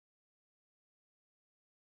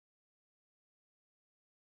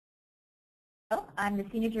I'm the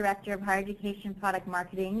Senior Director of Higher Education Product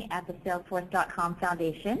Marketing at the Salesforce.com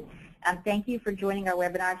Foundation. Thank you for joining our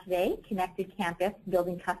webinar today, Connected Campus,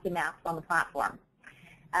 Building Custom Apps on the Platform.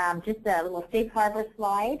 Just a little safe harbor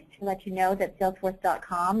slide to let you know that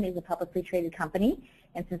Salesforce.com is a publicly traded company.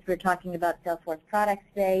 And since we're talking about Salesforce products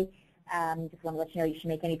today, just want to let you know you should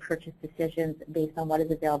make any purchase decisions based on what is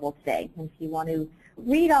available today. And if you want to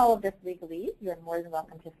read all of this legalese, you're more than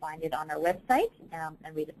welcome to find it on our website and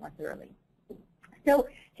read it more thoroughly. So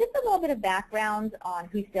just a little bit of background on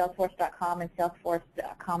who Salesforce.com and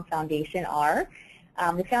Salesforce.com Foundation are.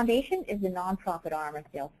 The Foundation is the nonprofit arm of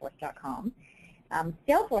Salesforce.com.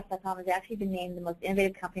 Salesforce.com has actually been named the most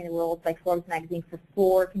innovative company in the world by Forbes magazine for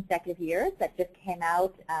 4 consecutive years. That just came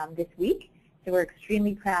out this week. So we're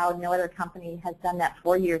extremely proud. No other company has done that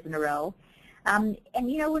 4 years in a row. And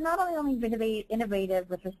you know, we're not only been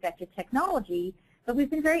innovative with respect to technology, but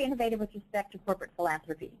we've been very innovative with respect to corporate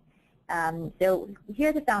philanthropy. So here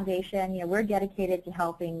at the Foundation, you know, we're dedicated to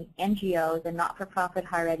helping NGOs and not-for-profit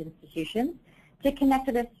higher ed institutions to connect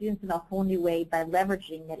to their students in a whole new way by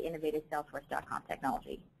leveraging that innovative Salesforce.com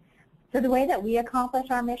technology. So the way that we accomplish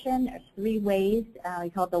our mission, there's 3 ways. We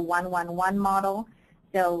call it the 1-1-1 model.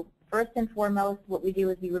 So first and foremost, what we do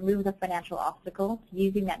is we remove the financial obstacle to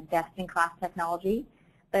using that best-in-class technology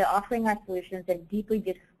by offering our solutions at deeply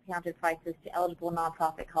discounted prices to eligible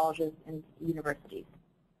nonprofit colleges and universities.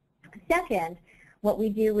 Second, what we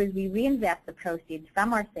do is we reinvest the proceeds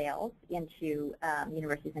from our sales into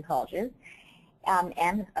universities and colleges,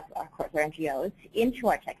 and of course our NGOs, into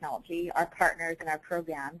our technology, our partners, and our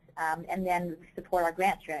programs, and then support our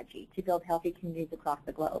grant strategy to build healthy communities across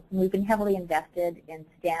the globe. And we've been heavily invested in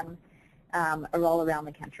STEM all around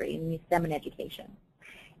the country, in STEM and education.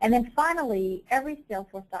 And then finally, every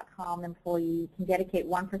Salesforce.com employee can dedicate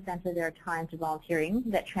 1% of their time to volunteering.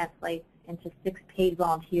 That translates into 6 paid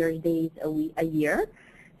volunteer days a year,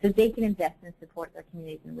 so they can invest and support their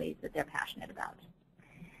communities in ways that they're passionate about.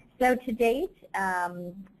 So to date,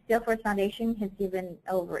 Salesforce Foundation has given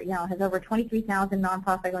over 23,000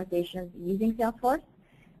 nonprofit organizations using Salesforce.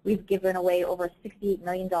 We've given away over $68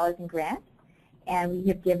 million in grants, and we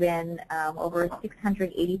have given over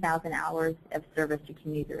 680,000 hours of service to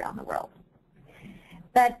communities around the world.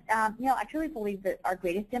 But you know, I truly believe that our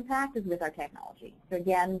greatest impact is with our technology. So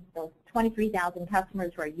again, those 23,000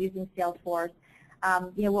 customers who are using Salesforce,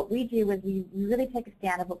 you know, what we do is we really take a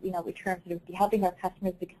stand of what we term sort of helping our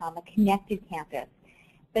customers become a connected campus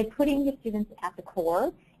by putting the students at the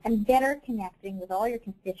core and better connecting with all your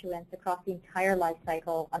constituents across the entire life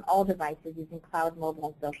cycle on all devices using cloud, mobile,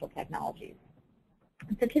 and social technologies.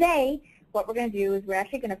 So today, what we're going to do is we're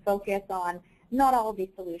actually going to focus on not all of these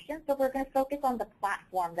solutions, but we're going to focus on the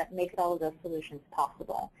platform that makes all of those solutions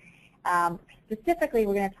possible. Specifically,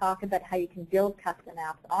 we're going to talk about how you can build custom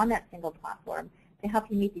apps on that single platform to help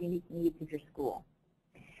you meet the unique needs of your school.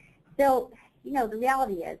 So, you know, the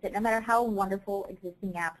reality is that no matter how wonderful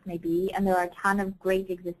existing apps may be, and there are a ton of great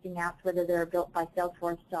existing apps, whether they're built by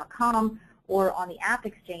Salesforce.com or on the App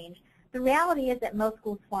Exchange, the reality is that most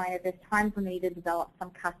schools find that there's times when they need to develop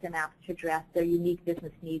some custom apps to address their unique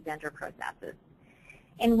business needs and or processes.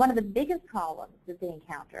 And one of the biggest problems that they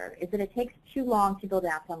encounter is that it takes too long to build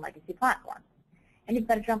apps on legacy platforms. And you've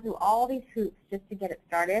got to jump through all these hoops just to get it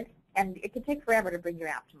started, and it can take forever to bring your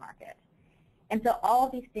app to market. And so all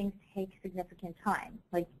of these things take significant time,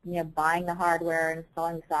 like buying the hardware,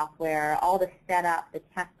 installing the software, all the setup, the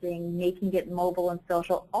testing, making it mobile and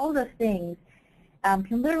social, all those things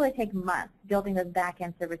can literally take months building those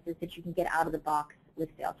back-end services that you can get out of the box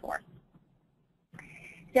with Salesforce.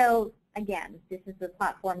 So again, this is the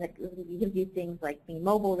platform that gives you things like being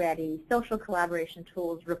mobile ready, social collaboration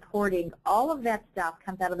tools, reporting, all of that stuff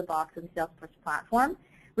comes out of the box with the Salesforce platform,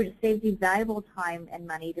 which saves you valuable time and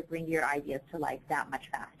money to bring your ideas to life that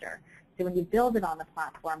much faster. So when you build it on the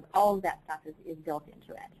platform, all of that stuff is built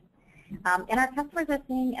into it. And our customers are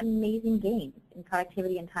seeing amazing gains in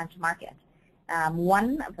productivity and time to market.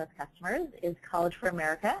 One of those customers is College for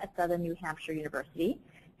America at Southern New Hampshire University,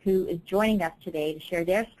 who is joining us today to share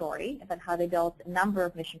their story about how they built a number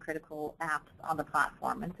of mission-critical apps on the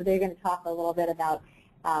platform. And so they're going to talk a little bit about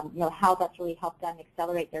how that's really helped them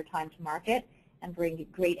accelerate their time to market and bring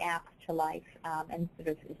great apps to life and sort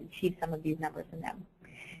of achieve some of these numbers in them.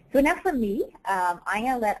 So enough from me. I'm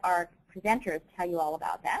going to let our presenters tell you all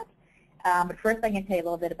about that. But first I'm going to tell you a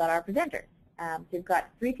little bit about our presenters. So we've got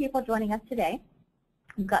 3 people joining us today.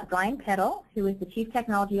 We've got Brian Peddle, who is the Chief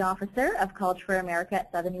Technology Officer of College for America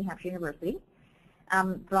at Southern New Hampshire University.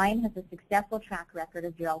 Brian has a successful track record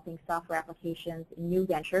of developing software applications in new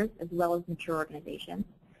ventures as well as mature organizations.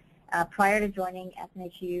 Prior to joining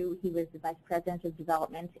SNHU, he was the Vice President of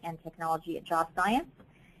Development and Technology at Job Science,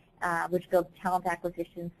 which builds talent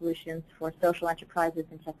acquisition solutions for social enterprises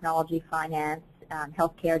in technology, finance,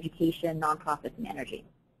 healthcare, education, nonprofits, and energy.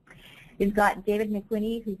 We've got David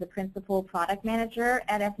McWhinney, who's the Principal Product Manager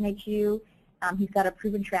at SNHU. He's got a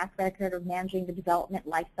proven track record of managing the development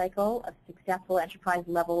lifecycle of successful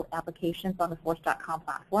enterprise-level applications on the Force.com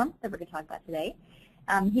platform that we're going to talk about today.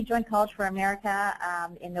 He joined College for America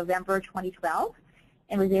in November 2012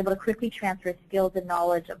 and was able to quickly transfer skills and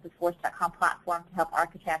knowledge of the Force.com platform to help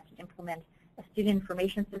architect and implement a student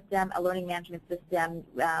information system, a learning management system,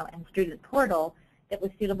 and student portal that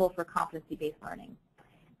was suitable for competency-based learning.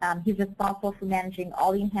 He's responsible for managing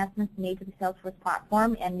all the enhancements made to the Salesforce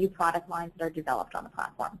platform and new product lines that are developed on the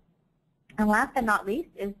platform. And last but not least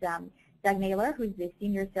is Doug Naylor, who's the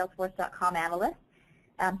Senior Salesforce.com Analyst.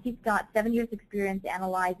 He's got 7 years experience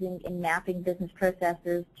analyzing and mapping business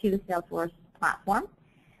processes to the Salesforce platform.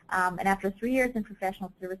 And after 3 years in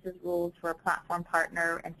professional services roles for a platform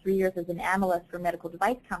partner and 3 years as an analyst for a medical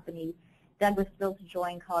device company, Doug was thrilled to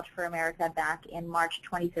join College for America back in March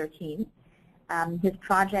 2013. His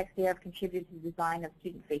projects there have contributed to the design of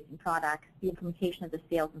student-facing products, the implementation of the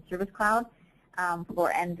Sales and Service Cloud,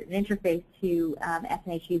 and an interface to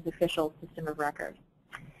SNHU's official system of record.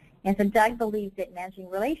 And so Doug believes that managing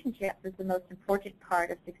relationships is the most important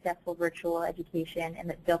part of successful virtual education, and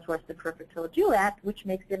that Salesforce is the perfect tool to do that, which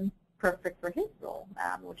makes him perfect for his role,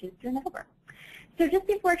 which is turn it over. So just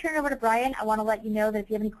before I turn it over to Brian, I want to let you know that if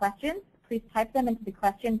you have any questions, please type them into the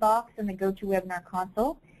question box in the GoToWebinar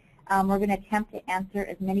console. We're going to attempt to answer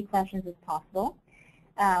as many questions as possible.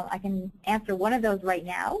 I can answer one of those right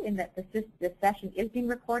now in that this session is being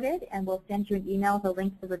recorded, and we'll send you an email with a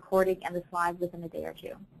link to the recording and the slides within a day or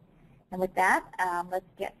two. And with that, let's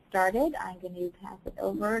get started. I'm going to pass it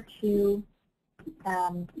over to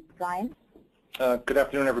Brian. Good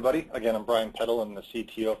afternoon, everybody. Again, I'm Brian Peddle. I'm the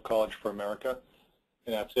CTO of College for America.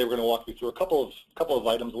 And today we're going to walk you through a couple of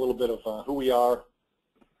items, a little bit of who we are,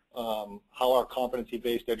 how our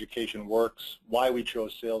competency-based education works, why we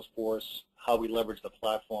chose Salesforce, how we leverage the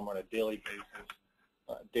platform on a daily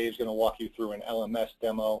basis. Dave's going to walk you through an LMS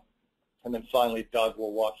demo, and then finally Doug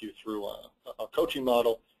will walk you through a coaching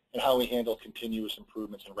model and how we handle continuous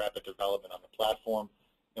improvements and rapid development on the platform,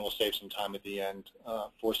 and we'll save some time at the end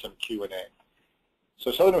for some Q&A.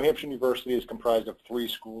 So Southern New Hampshire University is comprised of 3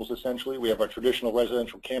 schools, essentially. We have our traditional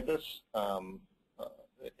residential campus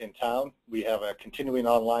in town. We have a continuing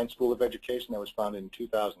online school of education that was founded in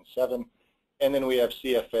 2007. And then we have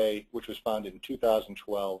CFA, which was founded in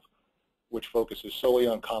 2012, which focuses solely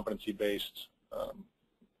on competency-based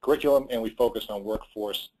curriculum, and we focus on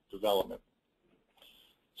workforce development.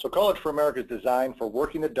 So College for America is designed for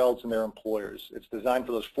working adults and their employers. It's designed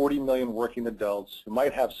for those 40 million working adults who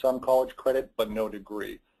might have some college credit but no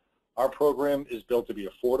degree. Our program is built to be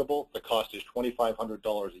affordable. The cost is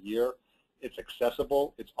 $2,500 a year. It's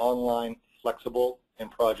accessible, it's online, flexible, and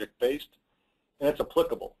project-based, and it's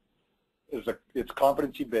applicable. It's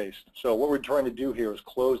competency-based. So what we're trying to do here is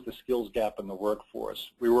close the skills gap in the workforce.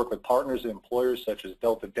 We work with partners and employers such as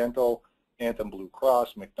Delta Dental, Anthem Blue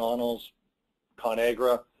Cross, McDonald's,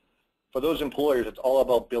 ConAgra. For those employers, it's all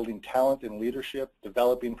about building talent and leadership,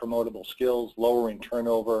 developing promotable skills, lowering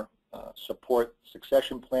turnover, support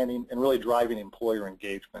succession planning, and really driving employer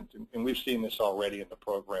engagement. And we've seen this already in the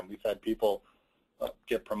program. We've had people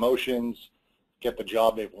get promotions, get the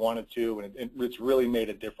job they've wanted to, and it's really made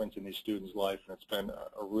a difference in these students' life, and it's been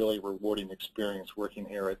a really rewarding experience working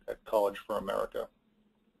here at College for America.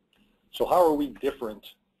 So how are we different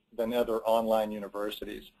than other online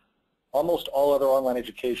universities? Almost all other online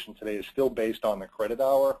education today is still based on the credit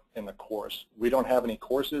hour and the course. We don't have any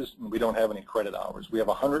courses, and we don't have any credit hours. We have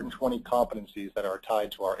 120 competencies that are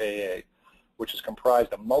tied to our AA, which is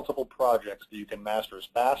comprised of multiple projects that you can master as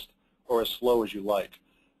fast or as slow as you like.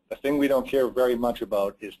 The thing we don't care very much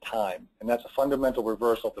about is time, and that's a fundamental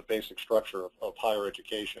reversal of the basic structure of higher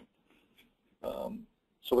education.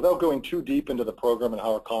 So without going too deep into the program and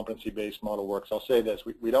how our competency-based model works, I'll say this.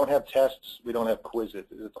 We don't have tests. We don't have quizzes.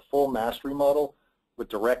 It's a full mastery model with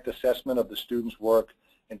direct assessment of the student's work,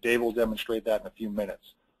 and Dave will demonstrate that in a few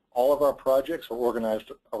minutes. All of our projects are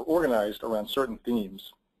organized around certain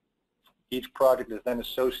themes. Each project is then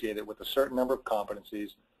associated with a certain number of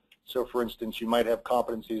competencies. So for instance, you might have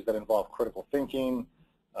competencies that involve critical thinking,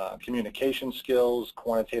 communication skills,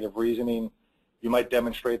 quantitative reasoning. You might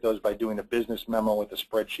demonstrate those by doing a business memo with a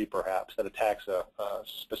spreadsheet, perhaps, that attacks a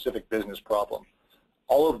specific business problem.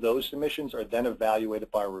 All of those submissions are then evaluated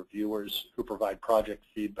by reviewers who provide project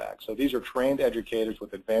feedback. So these are trained educators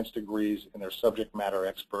with advanced degrees, and they're subject matter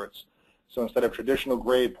experts. So instead of traditional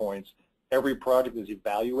grade points, every project is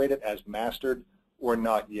evaluated as mastered or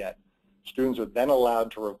not yet. Students are then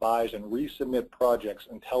allowed to revise and resubmit projects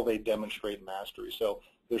until they demonstrate mastery. So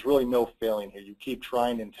there's really no failing here. You keep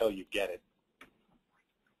trying until you get it.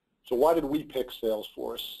 So why did we pick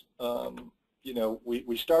Salesforce? You know,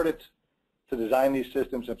 we started to design these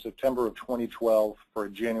systems in September of 2012 for a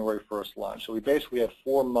January 1st launch. So we basically had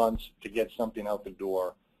 4 months to get something out the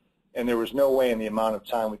door. And there was no way in the amount of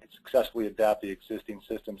time we could successfully adapt the existing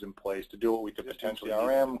systems in place to do what we could potentially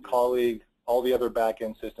CRM, colleague, all the other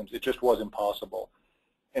back-end systems. It just wasn't possible.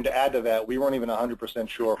 And to add to that, we weren't even 100%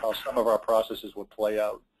 sure how some of our processes would play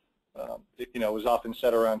out. You know, it was often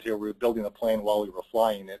said around here we were building a plane while we were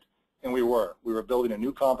flying it. And we were. We were building a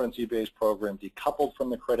new competency-based program decoupled from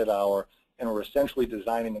the credit hour, and we're essentially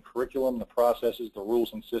designing the curriculum, the processes, the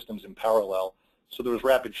rules and systems in parallel. So there was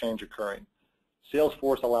rapid change occurring.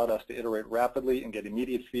 Salesforce allowed us to iterate rapidly and get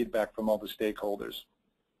immediate feedback from all the stakeholders.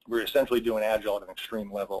 We're essentially doing Agile at an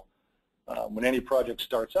extreme level. When any project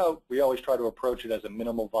starts out, we always try to approach it as a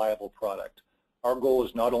minimal viable product. Our goal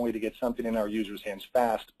is not only to get something in our users' hands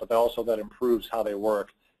fast, but also that improves how they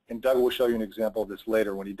work. And Doug will show you an example of this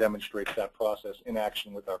later when he demonstrates that process in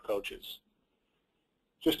action with our coaches.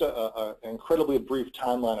 Just an incredibly brief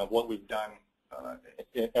timeline of what we've done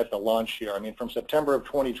at the launch here. I mean, from September of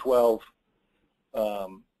 2012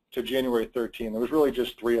 to January 13, there was really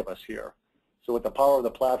just 3 of us here. So with the power of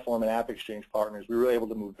the platform and App Exchange partners, we were able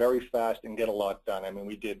to move very fast and get a lot done. I mean,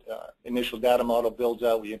 we did initial data model builds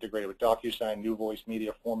out. We integrated with DocuSign, New Voice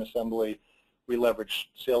Media, Form Assembly. We leveraged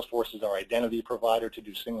Salesforce as our identity provider to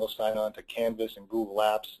do single sign-on to Canvas and Google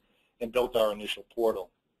Apps, and built our initial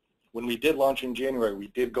portal. When we did launch in January, we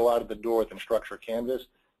did go out of the door with Instructure Canvas.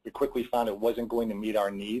 We quickly found it wasn't going to meet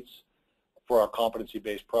our needs for our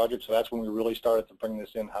competency-based project, so that's when we really started to bring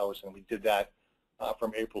this in-house, and we did that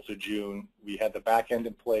from April to June. We had the back end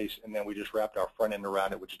in place, and then we just wrapped our front end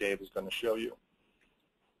around it, which Dave is going to show you.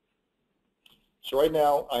 So right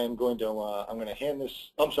now, I'm going to hand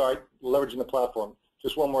this. I'm sorry, leveraging the platform.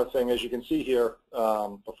 Just one more thing, as you can see here,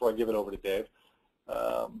 before I give it over to Dave,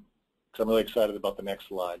 because I'm really excited about the next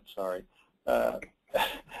slide. Sorry.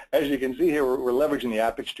 As you can see here, we're leveraging the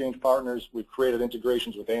App Exchange partners. We've created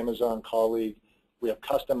integrations with Amazon, Colleague. We have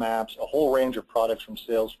custom apps, a whole range of products from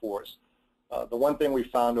Salesforce. The one thing we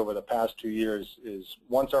found over the past 2 years is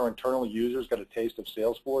once our internal users got a taste of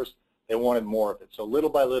Salesforce, they wanted more of it. So little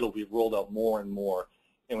by little, we've rolled out more and more.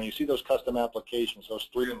 And when you see those custom applications, those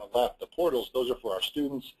 3 on the left, the portals, those are for our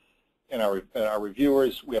students and our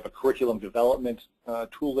reviewers. We have a curriculum development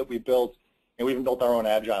tool that we built, and we even built our own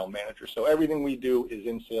Agile manager. So everything we do is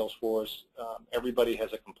in Salesforce. Everybody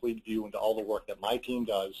has a complete view into all the work that my team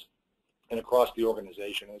does and across the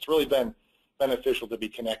organization. And it's really been beneficial to be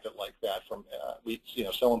connected like that. From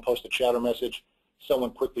someone posts a chatter message,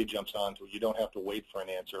 someone quickly jumps onto it. You don't have to wait for an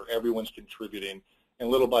answer. Everyone's contributing, and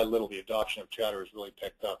little by little, the adoption of chatter has really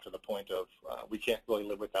picked up to the point of we can't really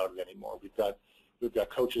live without it anymore. We've got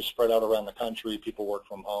coaches spread out around the country. People work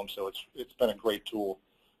from home, so it's been a great tool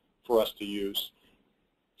for us to use.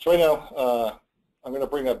 So right now, I'm going to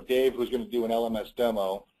bring up Dave, who's going to do an LMS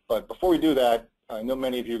demo. But before we do that, I know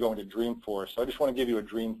many of you are going to Dreamforce, so I just want to give you a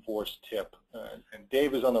Dreamforce tip. And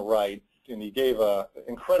Dave is on the right, and he gave an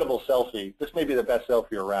incredible selfie. This may be the best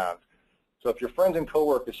selfie around. So if your friends and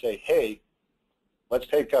coworkers say, hey, let's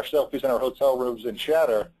take our selfies in our hotel rooms and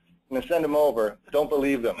chatter, and then send them over, don't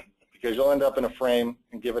believe them, because you'll end up in a frame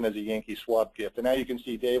and given as a Yankee swap gift. And now you can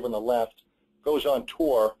see Dave on the left goes on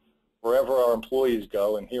tour wherever our employees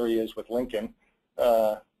go, and here he is with Lincoln.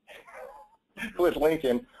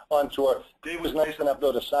 On tour. Dave was nice enough,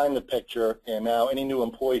 though, to sign the picture, and now any new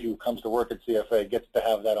employee who comes to work at CFA gets to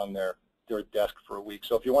have that on their desk for a week.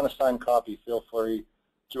 So if you want a signed copy, feel free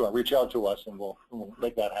to reach out to us, and we'll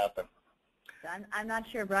make that happen. I'm not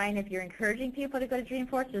sure, Brian, if you're encouraging people to go to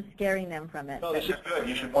Dreamforce or scaring them from it. No, this is good.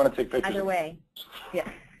 You should want to take pictures. Either way, yeah.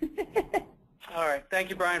 All right. Thank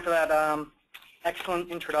you, Brian, for that excellent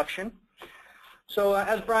introduction. So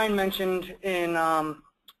as Brian mentioned, in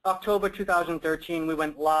October 2013, we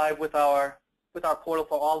went live with our portal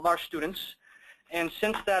for all of our students. And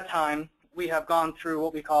since that time, we have gone through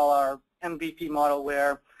what we call our MVP model,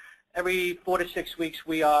 where every 4 to 6 weeks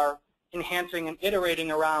we are enhancing and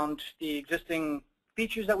iterating around the existing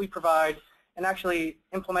features that we provide and actually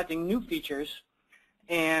implementing new features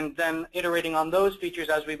and then iterating on those features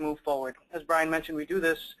as we move forward. As Brian mentioned, we do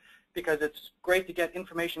this because it's great to get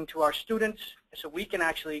information to our students so we can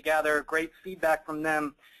actually gather great feedback from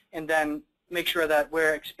them and then make sure that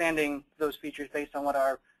we're expanding those features based on what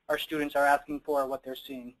our students are asking for or what they're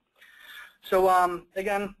seeing. So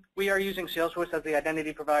again, we are using Salesforce as the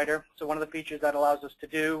identity provider. So one of the features that allows us to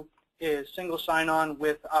do is single sign-on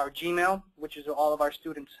with our Gmail, which is all of our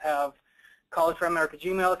students have College for America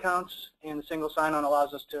Gmail accounts, and the single sign-on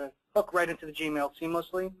allows us to hook right into the Gmail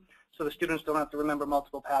seamlessly, so the students don't have to remember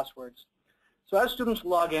multiple passwords. So as students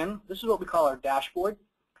log in, this is what we call our dashboard.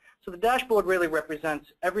 So the dashboard really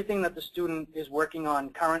represents everything that the student is working on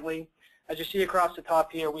currently. As you see across the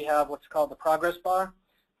top here, we have what's called the progress bar.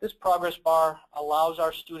 This progress bar allows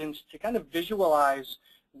our students to kind of visualize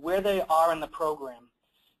where they are in the program.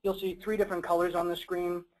 You'll see 3 different colors on the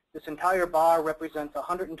screen. This entire bar represents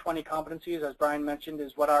 120 competencies, as Brian mentioned,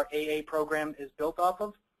 is what our AA program is built off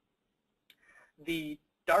of. The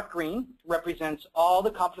dark green represents all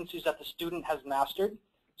the competencies that the student has mastered.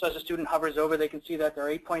 So as the student hovers over, they can see that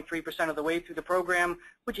they're 8.3% of the way through the program,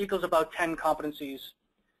 which equals about 10 competencies.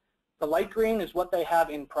 The light green is what they have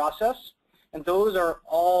in process, and those are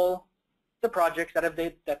all the projects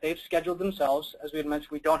that they've scheduled themselves. As we had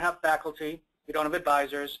mentioned, we don't have faculty, we don't have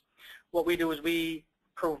advisors. What we do is we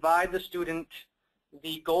provide the student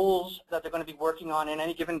the goals that they're going to be working on in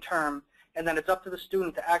any given term, and then it's up to the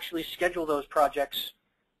student to actually schedule those projects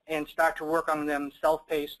and start to work on them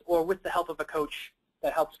self-paced or with the help of a coach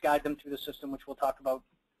that helps guide them through the system, which we'll talk about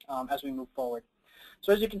as we move forward.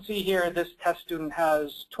 So as you can see here, this test student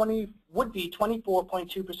has would be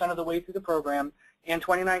 24.2% of the way through the program and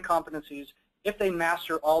 29 competencies if they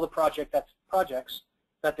master all the projects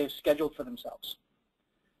that they've scheduled for themselves.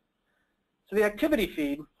 So the activity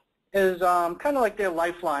feed is kind of like their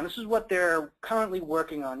lifeline. This is what they're currently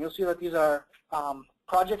working on. You'll see that these are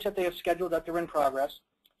projects that they have scheduled that they're in progress.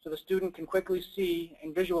 So the student can quickly see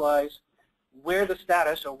and visualize where the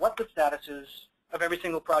status or what the status is of every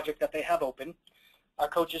single project that they have open. Our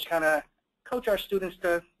coaches kind of coach our students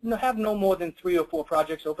to have no more than 3 or 4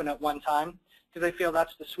 projects open at one time, because they feel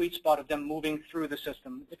that's the sweet spot of them moving through the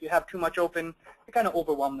system. If you have too much open, they kind of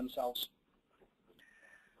overwhelm themselves.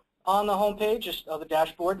 On the home page of the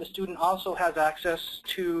dashboard, the student also has access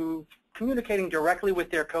to communicating directly with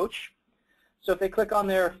their coach. So if they click on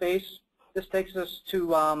their face, this takes us to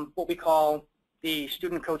what we call the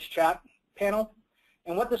student coach chat panel.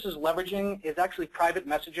 And what this is leveraging is actually private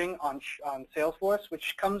messaging on Salesforce,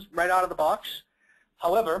 which comes right out of the box.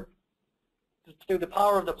 However, through the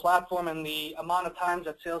power of the platform and the amount of times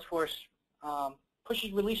that Salesforce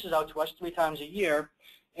pushes releases out to us 3 times a year,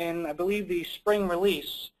 and I believe the spring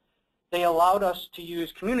release, they allowed us to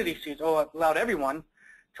use community seats, or allowed everyone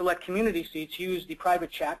to let community seats use the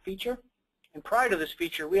private chat feature. And prior to this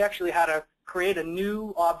feature, we actually had to create a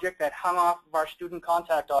new object that hung off of our student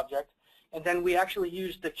contact object, and then we actually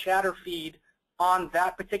used the chatter feed on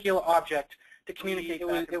that particular object to communicate.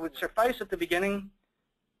 It would suffice at the beginning,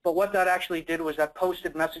 but what that actually did was that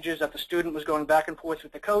posted messages that the student was going back and forth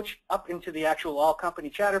with the coach up into the actual all-company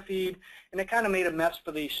chatter feed, and it kind of made a mess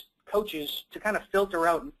for these coaches to kind of filter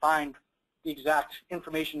out and find the exact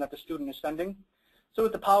information that the student is sending. So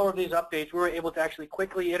with the power of these updates, we were able to actually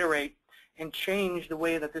quickly iterate and change the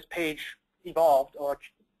way that this page evolved or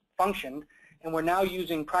functioned, and we're now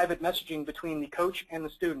using private messaging between the coach and the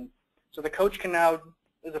student. So the coach can now,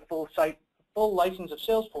 as a full license of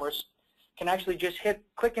Salesforce, can actually just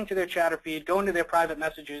click into their chatter feed, go into their private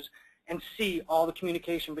messages, and see all the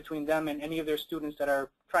communication between them and any of their students that are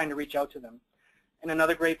trying to reach out to them. And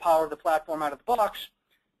another great power of the platform out of the box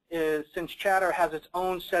is, since Chatter has its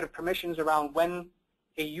own set of permissions around when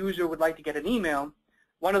a user would like to get an email,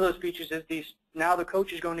 one of those features is now the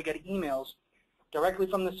coach is going to get emails directly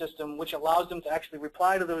from the system, which allows them to actually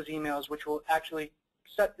reply to those emails, which will actually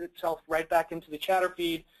set itself right back into the chatter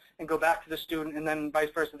feed and go back to the student, and then vice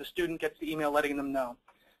versa. The student gets the email letting them know.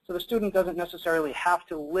 So the student doesn't necessarily have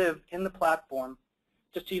to live in the platform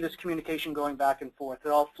to see this communication going back and forth.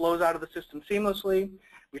 It all flows out of the system seamlessly.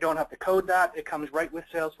 We don't have to code that. It comes right with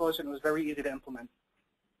Salesforce, and it was very easy to implement.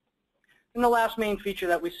 And the last main feature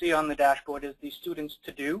that we see on the dashboard is the student's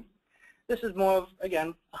to-do. This is more of,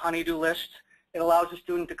 again, a honey-do list. It allows the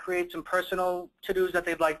student to create some personal to-dos that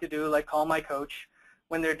they'd like to do, like call my coach.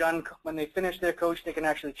 When they're done, when they finish their coach, they can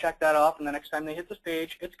actually check that off, and the next time they hit this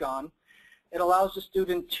page, it's gone. It allows the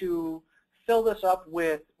student to fill this up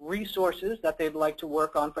with resources that they'd like to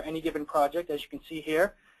work on for any given project. As you can see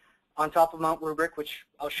here, on top of Mount Rubric, which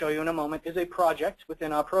I'll show you in a moment, is a project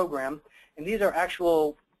within our program. And these are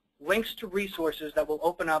actual links to resources that will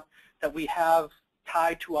open up that we have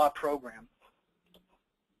tied to our program.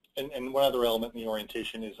 And one other element in the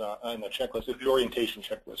orientation is in the checklist is the orientation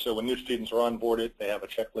checklist. So when new students are onboarded, they have a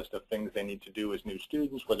checklist of things they need to do as new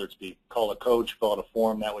students, whether it's be call a coach, fill out a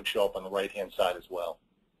form. That would show up on the right-hand side as well.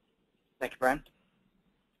 Thank you, Brian.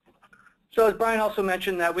 So as Brian also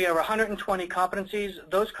mentioned that we have 120 competencies.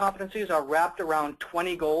 Those competencies are wrapped around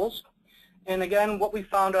 20 goals. And again, what we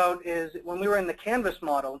found out is when we were in the Canvas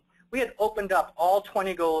model, we had opened up all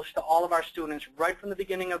 20 goals to all of our students right from the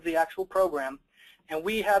beginning of the actual program. And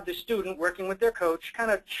we had the student working with their coach kind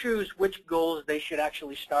of choose which goals they should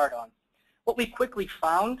actually start on. What we quickly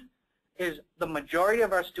found is the majority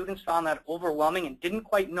of our students found that overwhelming and didn't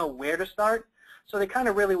quite know where to start. So they kind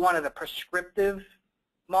of really wanted a prescriptive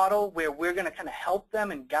model where we're going to kind of help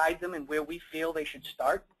them and guide them in where we feel they should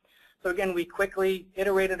start. So again, we quickly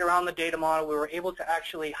iterated around the data model. We were able to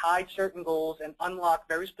actually hide certain goals and unlock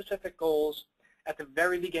very specific goals at the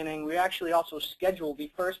very beginning. We actually also scheduled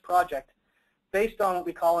the first project based on what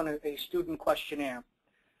we call a student questionnaire.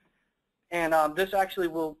 And this actually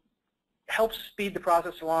will help speed the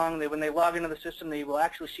process along. When they log into the system, they will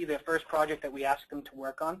actually see their first project that we ask them to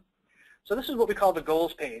work on. So this is what we call the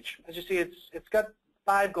goals page. As you see, it's got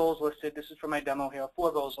 5 goals listed. This is for my demo here,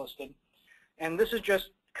 4 goals listed. And this is just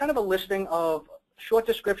kind of a listing of short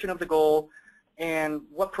description of the goal and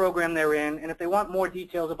what program they're in. And if they want more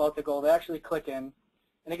details about the goal, they actually click in.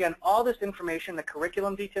 And again, all this information, the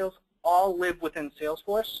curriculum details, all live within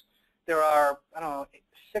Salesforce. There are, I don't know,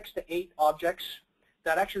 6 to 8 objects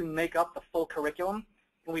that actually make up the full curriculum.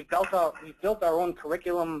 And we've built our own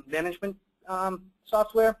curriculum management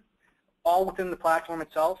software, all within the platform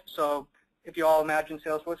itself. So if you all imagine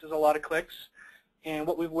Salesforce is a lot of clicks. And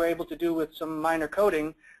what we were able to do with some minor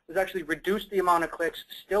coding was actually reduce the amount of clicks,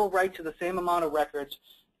 still write to the same amount of records,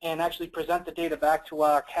 and actually present the data back to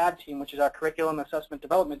our CAD team, which is our Curriculum Assessment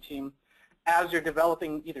Development team, as they're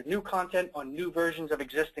developing either new content or new versions of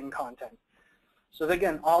existing content. So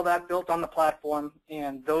again, all that built on the platform,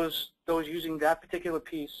 and those using that particular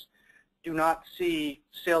piece do not see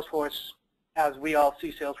Salesforce as we all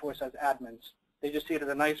see Salesforce as admins. They just see it as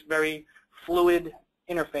a nice, very fluid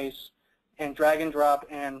interface, and drag and drop,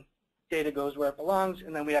 and data goes where it belongs,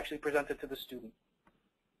 and then we actually present it to the student.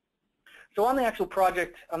 So on the actual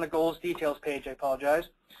project, on the goals details page, I apologize,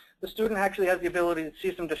 the student actually has the ability to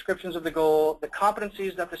see some descriptions of the goal, the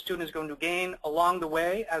competencies that the student is going to gain along the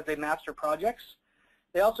way as they master projects.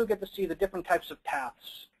 They also get to see the different types of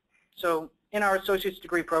paths. So in our associate's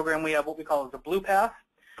degree program, we have what we call the blue path,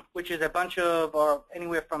 which is a bunch of, or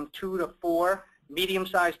anywhere from 2 to 4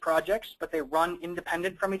 medium-sized projects, but they run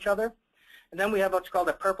independent from each other. And then we have what's called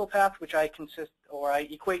a purple path, which I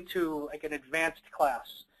equate to like an advanced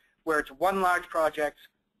class, where it's one large project,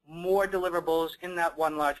 more deliverables in that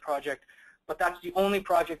one large project, but that's the only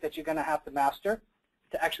project that you're going to have to master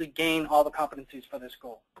to actually gain all the competencies for this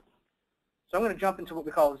goal. So I'm going to jump into what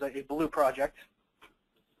we call a blue project.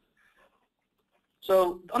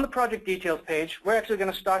 So on the project details page, we're actually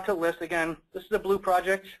going to start to list, again, this is a blue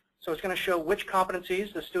project, so it's going to show which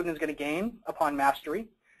competencies the student is going to gain upon mastery,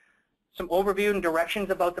 some overview and directions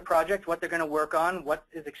about the project, what they're going to work on, what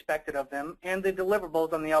is expected of them, and the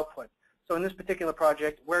deliverables on the output. So in this particular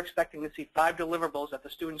project, we're expecting to see 5 deliverables that the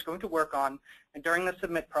student's going to work on, and during the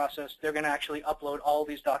submit process, they're going to actually upload all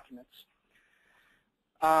these documents.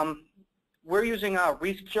 We're using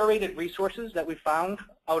curated resources that we found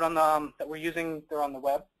out on the, that we're using, they're on the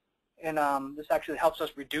web, and this actually helps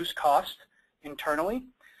us reduce cost internally.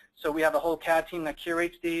 So we have a whole CAD team that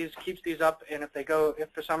curates these, keeps these up, and if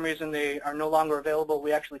for some reason they are no longer available,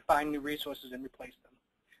 we actually find new resources and replace them.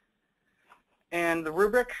 And the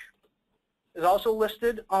rubric is also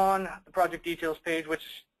listed on the project details page,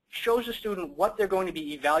 which shows the student what they're going to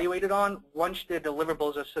be evaluated on once their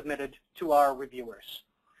deliverables are submitted to our reviewers.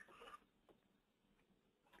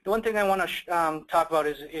 The one thing I want to talk about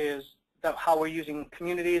is how we're using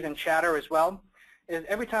communities and chatter as well. Is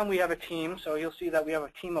every time we have a team, so you'll see that we have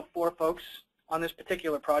a team of 4 folks on this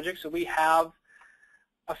particular project, so we have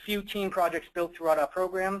a few team projects built throughout our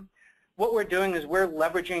program. What we're doing is we're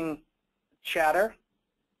leveraging chatter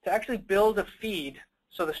to actually build a feed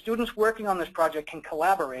so the students working on this project can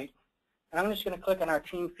collaborate. And I'm just going to click on our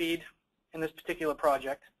team feed in this particular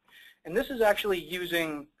project. And this is actually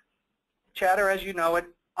using chatter as you know it,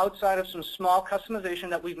 outside of some small customization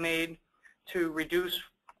that we've made to reduce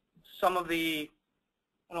some of the,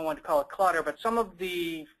 I don't want to call it clutter, but some of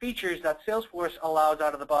the features that Salesforce allows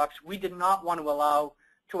out of the box, we did not want to allow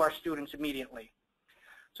to our students immediately.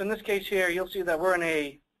 So in this case here, you'll see that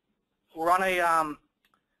we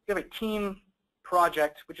have a team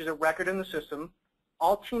project, which is a record in the system.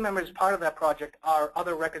 All team members as part of that project are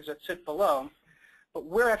other records that sit below, but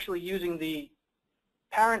we're actually using the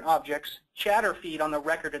parent object's chatter feed on the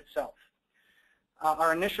record itself.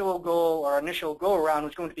 Our initial goal, or initial go-around,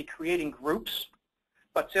 was going to be creating groups,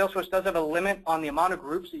 but Salesforce does have a limit on the amount of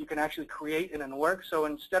groups that you can actually create in an org. So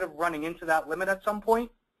instead of running into that limit at some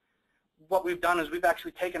point, what we've done is we've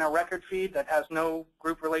actually taken a record feed that has no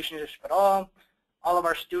group relationship at all. All of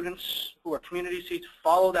our students who are community seats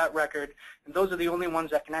follow that record, and those are the only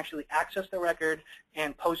ones that can actually access the record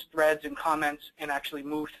and post threads and comments and actually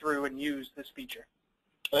move through and use this feature.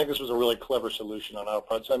 I think this was a really clever solution on our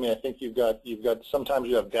part. So, I mean, I think you've got sometimes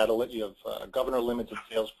you have data, you have governor limits in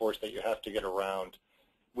Salesforce that you have to get around.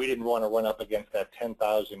 We didn't want to run up against that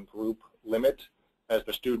 10,000 group limit. As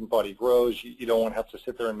the student body grows, you don't want to have to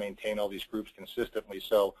sit there and maintain all these groups consistently.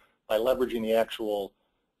 So by leveraging the actual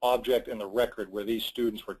object and the record where these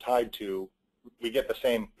students were tied to, we get the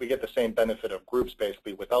same benefit of groups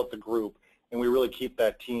basically without the group, and we really keep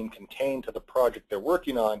that team contained to the project they're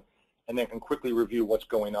working on, and then can quickly review what's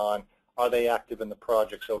going on. Are they active in the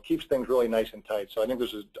project? So it keeps things really nice and tight. So I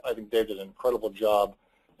think Dave did an incredible job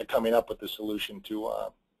at coming up with the solution to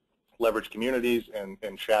leverage communities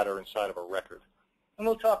and chatter inside of a record. And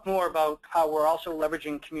we'll talk more about how we're also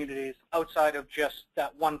leveraging communities outside of just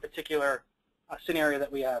that one particular scenario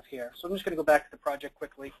that we have here. So I'm just going to go back to the project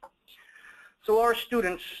quickly. So our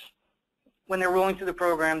students, when they're rolling through the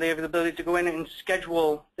program, they have the ability to go in and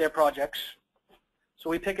schedule their projects. So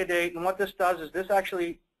we pick a date, and what this does is this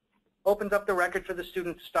actually opens up the record for the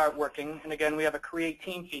student to start working. And again, we have a create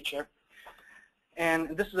team feature.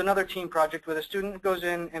 And this is another team project where the student goes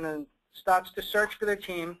in and then starts to search for their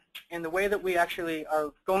team. And the way that we actually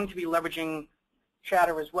are going to be leveraging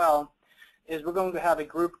chatter as well is we're going to have a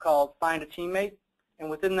group called Find a Teammate. And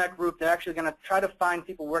within that group, they're actually going to try to find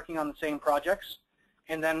people working on the same projects.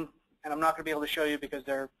 And then, and I'm not going to be able to show you because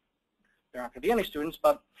there aren't going to be any students,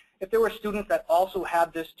 but if there were students that also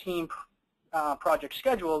had this team project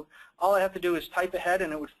scheduled, all I have to do is type ahead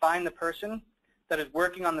and it would find the person that is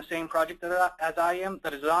working on the same project as I am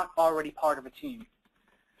that is not already part of a team.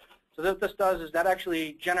 So what this does is that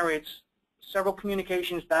actually generates several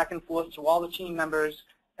communications back and forth to all the team members.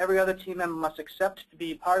 Every other team member must accept to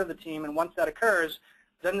be part of the team, and once that occurs,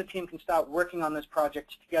 then the team can start working on this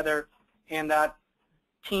project together, and that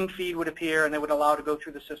team feed would appear, and they would allow to go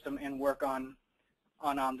through the system and work on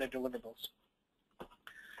their deliverables.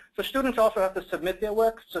 So students also have to submit their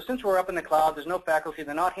work. So since we're up in the cloud, there's no faculty,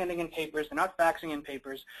 they're not handing in papers, they're not faxing in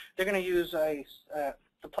papers. They're going to use the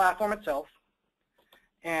platform itself,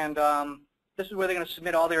 and this is where they're going to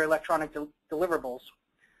submit all their electronic deliverables.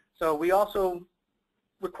 So we also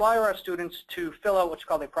require our students to fill out what's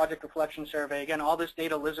called a project reflection survey. Again, all this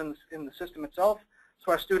data lives in the system itself,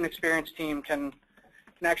 so our student experience team can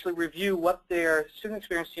actually review what their student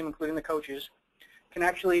experience team, including the coaches, can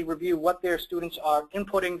actually review what their students are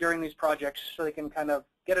inputting during these projects so they can kind of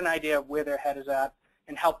get an idea of where their head is at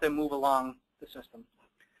and help them move along the system.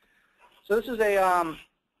 So this is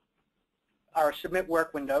our submit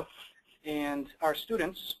work window, and our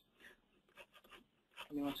students,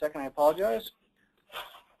 give me one second, I apologize,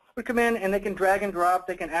 would come in and they can drag and drop,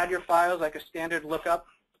 they can add your files like a standard lookup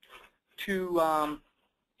to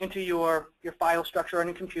into your file structure on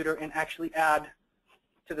your computer and actually add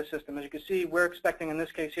to the system. As you can see, we're expecting, in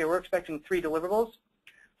this case here, we're expecting 3 deliverables.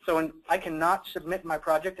 So I cannot submit my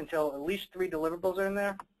project until at least 3 deliverables are in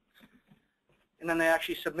there, and then they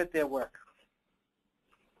actually submit their work.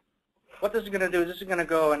 What this is going to do is this is going to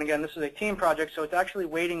go, and again, this is a team project, so it's actually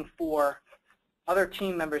waiting for other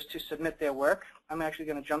team members to submit their work. I'm actually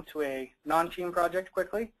going to jump to a non-team project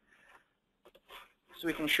quickly so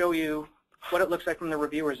we can show you what it looks like from the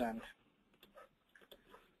reviewer's end.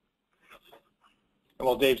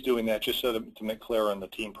 While Dave's doing that, just so to make clear on the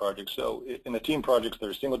team project. So in the team projects, there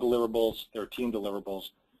are single deliverables, there are team deliverables.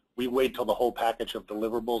 We wait till the whole package of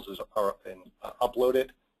deliverables is uploaded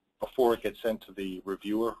before it gets sent to the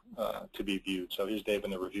reviewer to be viewed. So here's Dave in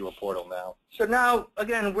the reviewer portal now. So now,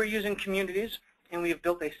 again, we're using communities, and we have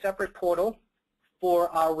built a separate portal for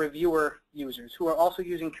our reviewer users who are also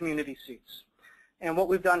using community seats. And what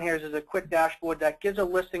we've done here is a quick dashboard that gives a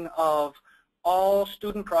listing of all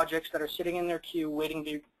student projects that are sitting in their queue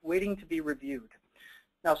waiting to be reviewed.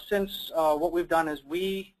 Now, since what we've done is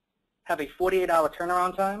we have a 48-hour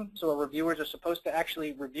turnaround time, so our reviewers are supposed to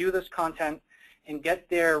actually review this content and get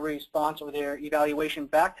their response or their evaluation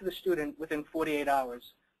back to the student within 48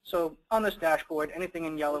 hours. So on this dashboard, anything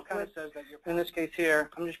in yellow kind of says that in this case here,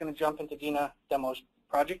 I'm just going to jump into Dina Demo's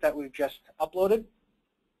project that we've just uploaded.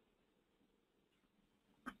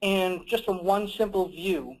 And just from one simple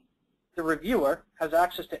view, the reviewer has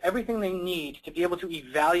access to everything they need to be able to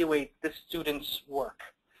evaluate the student's work.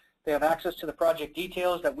 They have access to the project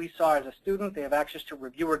details that we saw as a student. They have access to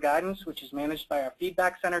reviewer guidance, which is managed by our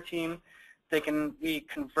feedback center team. We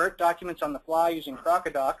convert documents on the fly using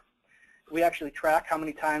Crocodoc. We actually track how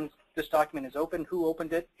many times this document is opened, who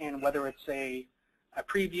opened it, and whether it's a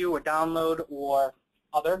preview or download or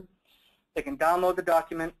other. They can download the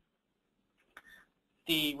document.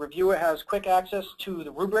 The reviewer has quick access to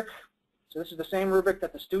the rubric. So this is the same rubric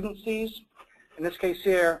that the student sees. In this case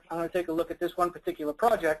here, I'm going to take a look at this one particular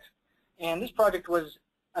project. And this project was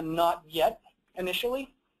a not yet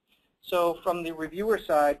initially. So from the reviewer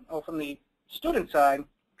side, or from the student side,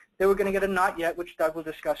 they were going to get a not yet, which Doug will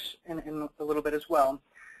discuss in a little bit as well.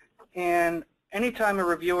 And anytime a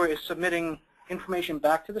reviewer is submitting information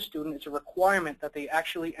back to the student, it's a requirement that they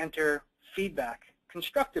actually enter feedback,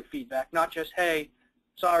 constructive feedback, not just, hey,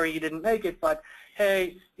 sorry you didn't make it, but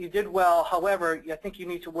hey, you did well, however, I think you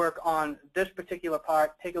need to work on this particular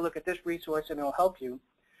part, take a look at this resource and it'll help you.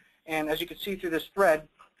 And as you can see through this thread,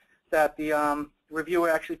 that the reviewer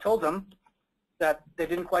actually told them that they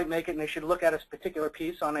didn't quite make it and they should look at a particular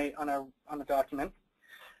piece on a document.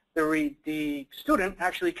 The student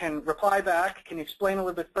actually can reply back, can you explain a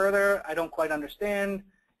little bit further, I don't quite understand,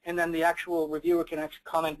 and then the actual reviewer can actually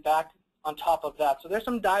comment back on top of that. So there's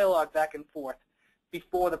some dialogue back and forth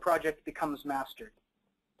before the project becomes mastered.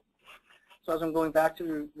 So as I'm going back to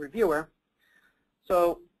the reviewer,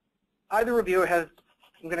 so either reviewer has,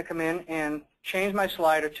 I'm going to come in and change my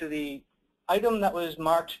slider to the item that was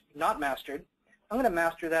marked not mastered. I'm going to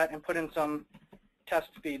master that and put in some test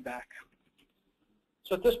feedback.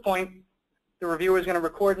 So at this point, the reviewer is going to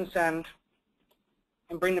record and send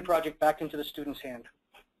and bring the project back into the student's hand.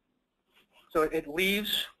 So it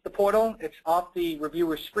leaves the portal, it's off the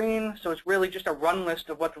reviewer's screen, so it's really just a run list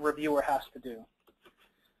of what the reviewer has to do.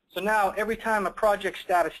 So now every time a project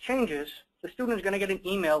status changes, the student is going to get an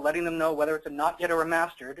email letting them know whether it's a not yet or a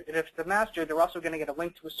mastered. And if it's a mastered, they're also going to get a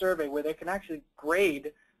link to a survey where they can actually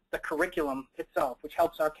grade the curriculum itself, which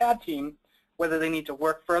helps our CAD team whether they need to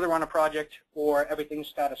work further on a project or everything's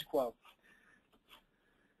status quo.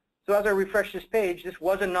 So as I refresh this page, this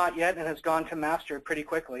was a not yet and has gone to mastered pretty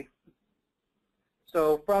quickly.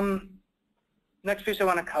 So from next piece I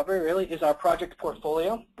want to cover really is our project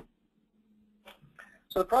portfolio.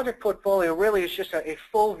 So the project portfolio really is just a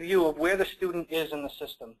full view of where the student is in the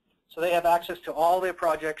system. So they have access to all their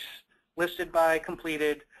projects listed by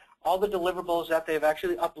completed, all the deliverables that they've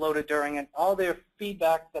actually uploaded during it, all their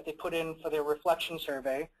feedback that they put in for their reflection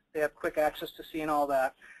survey. They have quick access to seeing all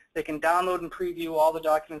that. They can download and preview all the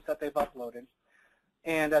documents that they've uploaded.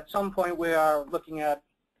 And at some point we are looking at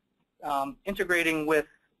integrating with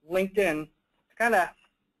LinkedIn to kind of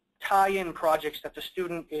tie in projects that the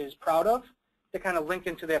student is proud of to kind of link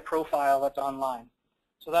into their profile that's online.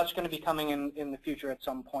 So that's going to be coming in the future at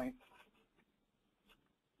some point.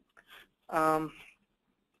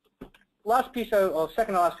 Last piece,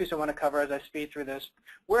 second to last piece I want to cover as I speed through this,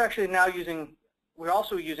 we're actually now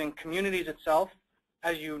also using communities itself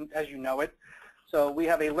as you know it. So we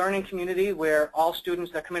have a learning community where all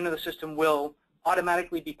students that come into the system will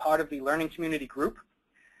automatically be part of the learning community group.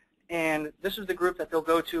 And this is the group that they'll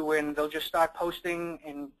go to when they'll just start posting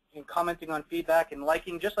and commenting on feedback and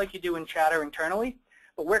liking, just like you do in Chatter internally.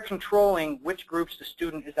 But we're controlling which groups the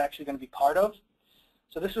student is actually going to be part of.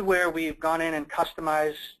 So this is where we've gone in and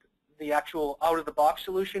customized the actual out-of-the-box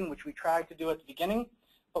solution, which we tried to do at the beginning.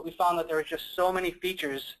 But we found that there are just so many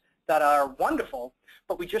features that are wonderful,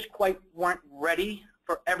 but we just quite weren't ready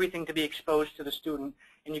for everything to be exposed to the student,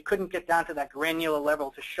 and you couldn't get down to that granular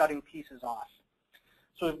level to shutting pieces off.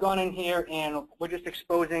 So we've gone in here and we're just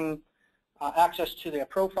exposing access to their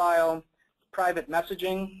profile, private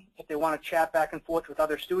messaging if they want to chat back and forth with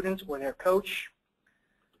other students or their coach.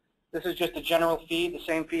 This is just a general feed, the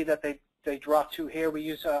same feed that they drop to here. We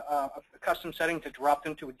use a custom setting to drop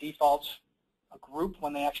them to a default group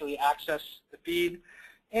when they actually access the feed,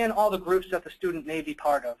 and all the groups that the student may be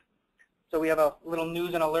part of. So we have a little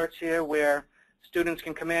news and alerts here where students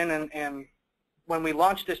can come in and when we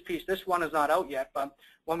launch this piece, this one is not out yet, but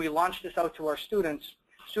when we launch this out to our students,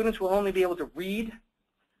 students will only be able to read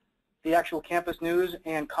the actual campus news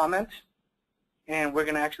and comment, and we're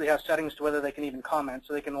going to actually have settings to whether they can even comment,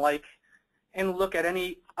 so they can like and look at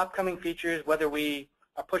any upcoming features, whether we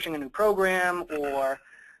are pushing a new program or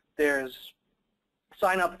there's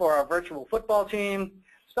sign up for our virtual football team,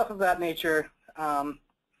 stuff of that nature.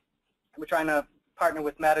 We're trying to partner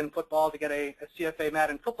with Madden Football to get a CFA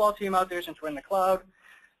Madden football team out there since we're in the cloud.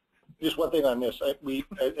 Just one thing on this.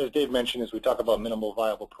 As Dave mentioned, as we talk about minimal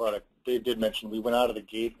viable product, Dave did mention we went out of the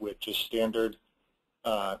gate with just standard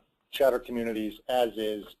chatter communities as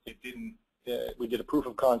is. It didn't. We did a proof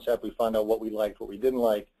of concept. We found out what we liked, what we didn't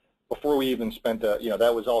like. Before we even spent,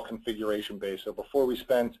 that was all configuration based. So before we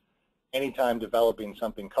spent any time developing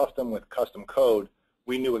something custom with custom code,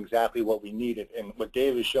 we knew exactly what we needed. And what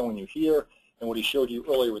Dave is showing you here and what he showed you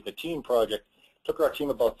earlier with the team project took our team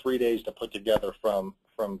about 3 days to put together from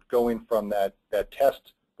going from that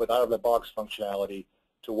test with out-of-the-box functionality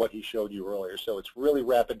to what he showed you earlier. So it's really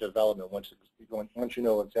rapid development once you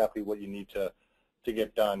know exactly what you need to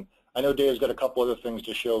get done. I know Dave's got a couple other things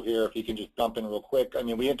to show here. If he can just jump in real quick. I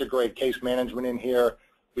mean, we integrate case management in here.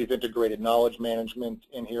 We've integrated knowledge management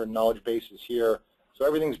in here, knowledge bases here. So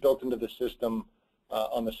everything's built into the system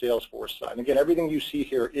on the Salesforce side. And again, everything you see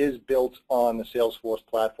here is built on the Salesforce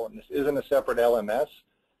platform. This isn't a separate LMS.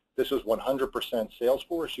 This is 100%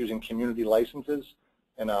 Salesforce using community licenses,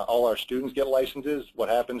 and all our students get licenses. What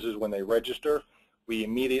happens is when they register, we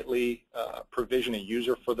immediately provision a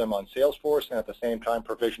user for them on Salesforce, and at the same time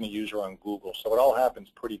provision a user on Google. So it all happens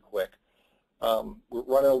pretty quick. We're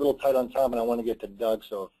running a little tight on time, and I want to get to Doug,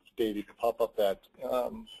 so if Dave, you can pop up that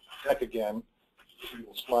deck again.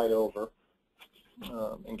 We'll slide over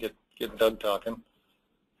and get Doug talking.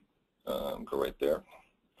 Go right there.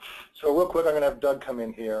 So real quick, I'm going to have Doug come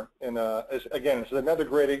in here. And again, this is another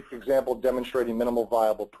great example demonstrating minimal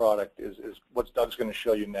viable product is what Doug's going to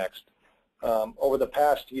show you next. Over the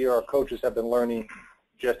past year, our coaches have been learning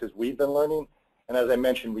just as we've been learning. And as I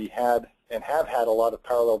mentioned, we had and have had a lot of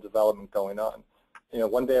parallel development going on. You know,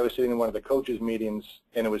 one day I was sitting in one of the coaches' meetings,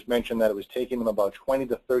 and it was mentioned that it was taking them about 20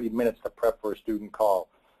 to 30 minutes to prep for a student call.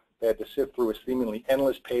 They had to sift through a seemingly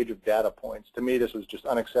endless page of data points. To me, this was just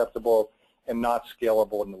unacceptable and not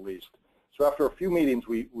scalable in the least. So after a few meetings,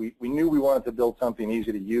 we knew we wanted to build something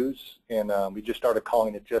easy to use, and we just started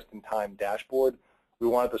calling it just-in-time dashboard. We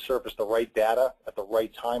wanted to surface the right data at the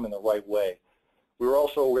right time in the right way. We were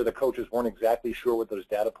also aware the coaches weren't exactly sure what those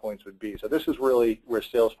data points would be. So this is really where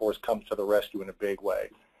Salesforce comes to the rescue in a big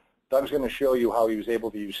way. Doug's going to show you how he was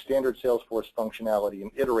able to use standard Salesforce functionality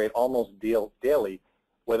and iterate almost daily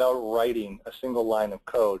without writing a single line of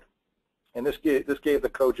code. And this gave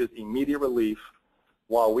the coaches immediate relief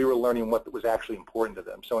while we were learning what was actually important to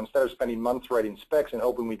them. So instead of spending months writing specs and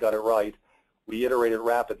hoping we got it right, we iterated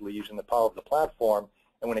rapidly using the power of the platform.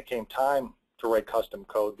 And when it came time to write custom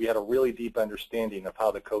code, we had a really deep understanding of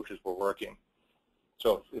how the coaches were working.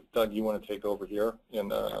 So if Doug, you want to take over here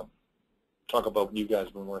and talk about what you guys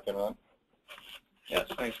have been working on. Yes,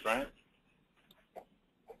 thanks, Brian.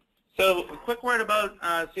 So a quick word about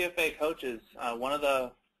CFA coaches. I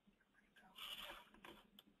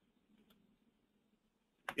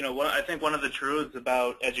think one of the truths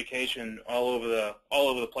about education all over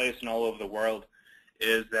the place and all over the world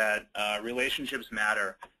is that relationships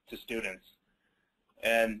matter to students.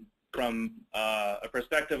 And from a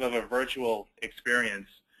perspective of a virtual experience,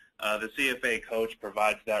 the CFA coach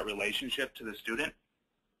provides that relationship to the student.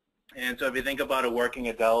 And so if you think about a working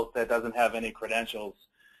adult that doesn't have any credentials,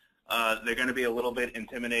 they're going to be a little bit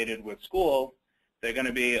intimidated with school. They're going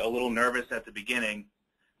to be a little nervous at the beginning.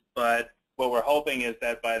 But what we're hoping is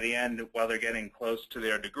that by the end, while they're getting close to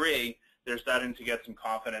their degree, they're starting to get some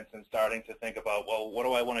confidence and starting to think about, well, what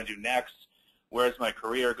do I want to do next? Where's my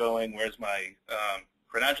career going? Where's my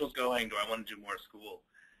credentials going? Do I want to do more school?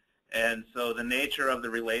 And so the nature of the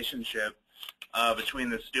relationship between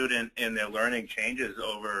the student and their learning changes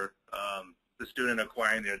over the student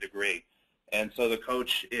acquiring their degree. And so the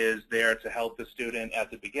coach is there to help the student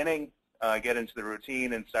at the beginning get into the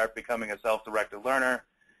routine and start becoming a self-directed learner.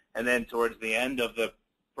 And then towards the end of the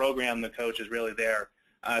program, the coach is really there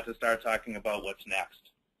to start talking about what's next.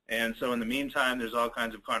 And so in the meantime, there's all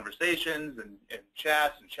kinds of conversations and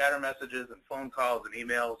chats and chatter messages and phone calls and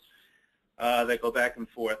emails that go back and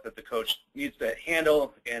forth that the coach needs to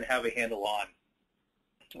handle and have a handle on.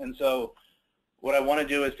 And so what I want to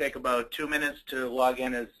do is take about 2 minutes to log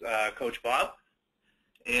in as Coach Bob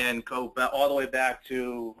and go all the way back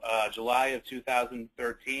to July of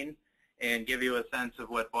 2013 and give you a sense of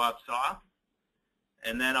what Bob saw.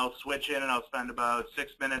 And then I'll switch in and I'll spend about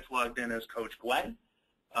 6 minutes logged in as Coach Glenn.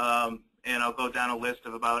 And I'll go down a list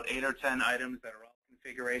of about 8 or 10 items that are all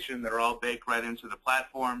configuration, that are all baked right into the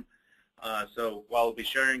platform. So while we'll be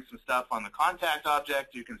sharing some stuff on the contact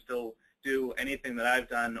object, you can still do anything that I've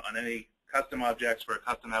done on any custom objects for a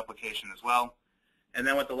custom application as well. And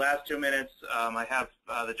then with the last 2 minutes, I have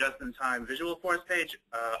the just-in-time visual force page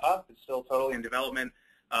up. It's still totally in development,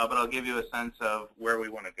 but I'll give you a sense of where we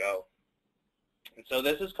want to go. And so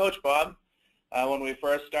this is Coach Bob. When we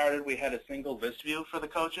first started, we had a single list view for the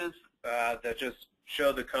coaches that just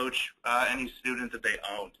showed the coach any student that they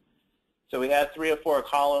owned. So we had 3 or 4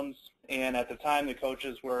 columns, and at the time, the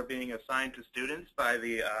coaches were being assigned to students by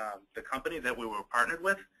the company that we were partnered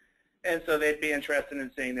with. And so they'd be interested in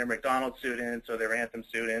seeing their McDonald's students or their Anthem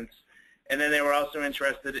students. And then they were also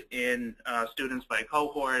interested in students by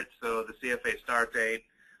cohort, so the CFA start date,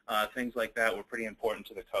 things like that were pretty important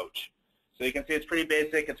to the coach. So you can see it's pretty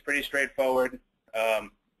basic, it's pretty straightforward,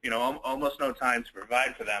 almost no time to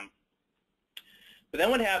provide for them. But then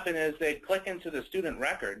what happened is they'd click into the student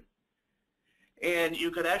record, and you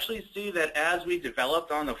could actually see that as we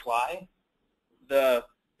developed on the fly, the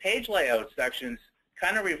page layout sections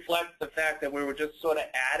kind of reflect the fact that we were just sort of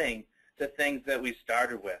adding to things that we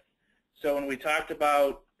started with. So when we talked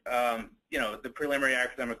about the preliminary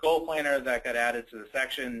academic goal planner, that got added to the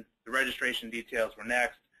section. The registration details were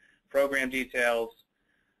next, program details.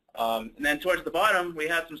 And then towards the bottom, we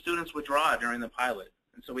had some students withdraw during the pilot.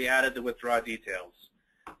 And so we added the withdraw details.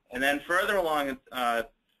 And then further along in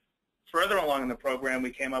the program,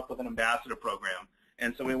 we came up with an ambassador program.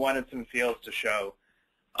 And so we wanted some fields to show,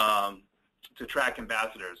 to track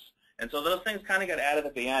ambassadors. And so those things kind of got added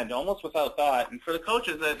at the end, almost without thought. And for the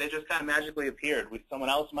coaches, they just kind of magically appeared. Someone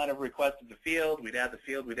else might have requested the field. We'd add the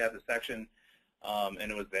field. We'd add the section,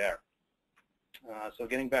 and it was there. So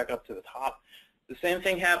getting back up to the top, the same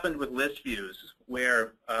thing happened with list views,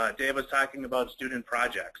 where Dave was talking about student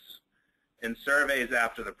projects and surveys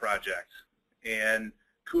after the project and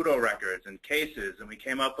kudo records and cases. And we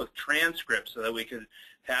came up with transcripts so that we could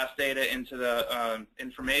pass data into the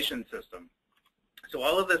information system. So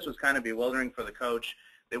all of this was kind of bewildering for the coach.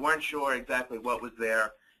 They weren't sure exactly what was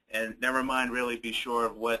there, and never mind really be sure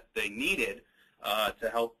of what they needed to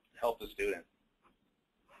help the student.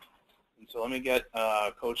 And so let me get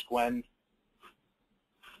Coach Gwen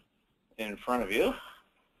in front of you.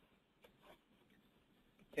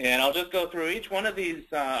 And I'll just go through each one of these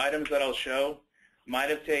items that I'll show. Might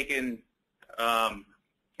have taken an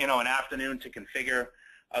afternoon to configure.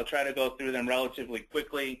 I'll try to go through them relatively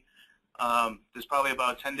quickly. There's probably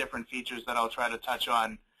about 10 different features that I'll try to touch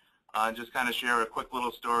on. Just kind of share a quick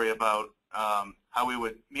little story about how we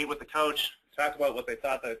would meet with the coach, talk about what they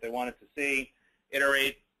thought that they wanted to see,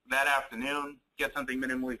 iterate that afternoon, get something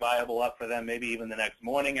minimally viable up for them, maybe even the next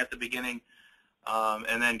morning at the beginning,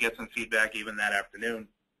 and then get some feedback even that afternoon.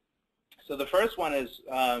 So the first one is,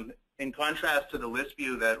 in contrast to the list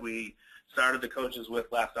view that we started the coaches with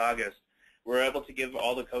last August, we're able to give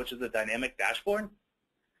all the coaches a dynamic dashboard.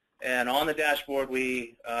 And on the dashboard,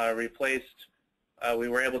 we we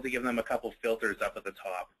were able to give them a couple filters up at the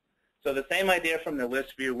top. So the same idea from the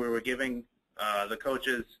list view, where we're giving the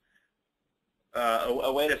coaches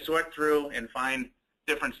a way to sort through and find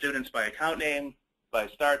different students by account name, by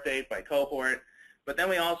start date, by cohort. But then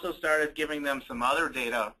we also started giving them some other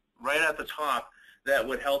data right at the top that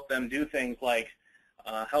would help them do things like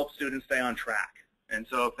help students stay on track. And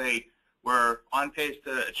so if they were on pace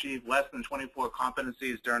to achieve less than 24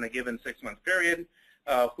 competencies during a given 6-month period,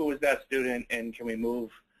 who is that student, and can we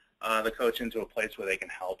move the coach into a place where they can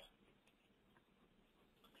help?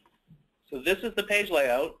 So this is the page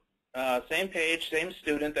layout. Same page, same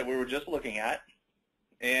student that we were just looking at.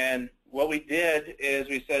 And what we did is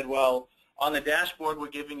we said, well, on the dashboard, we're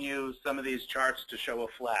giving you some of these charts to show a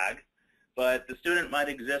flag. But the student might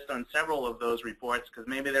exist on several of those reports because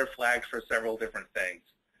maybe they're flagged for several different things.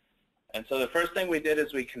 And so the first thing we did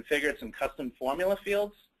is we configured some custom formula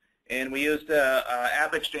fields, and we used an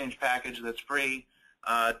app exchange package that's free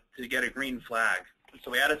to get a green flag.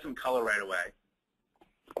 So we added some color right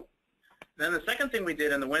away. Then the second thing we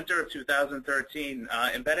did in the winter of 2013,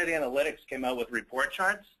 Embedded Analytics came out with report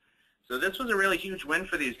charts. So this was a really huge win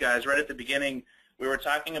for these guys. Right at the beginning, we were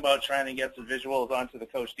talking about trying to get some visuals onto the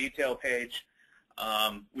coach detail page.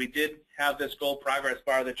 We did have this goal progress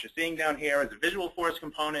bar that you're seeing down here as a visual force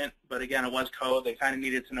component, but again, it was code. They kind of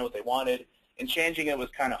needed to know what they wanted, and changing it was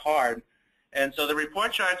kind of hard. And so the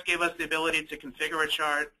report charts gave us the ability to configure a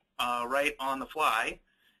chart right on the fly.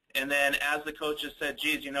 And then as the coaches said,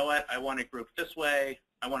 geez, you know what, I want to group this way,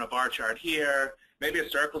 I want a bar chart here, maybe a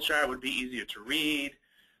circle chart would be easier to read.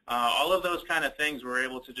 All of those kind of things, we're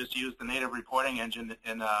able to just use the native reporting engine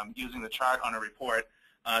and using the chart on a report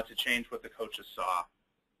to change what the coaches saw.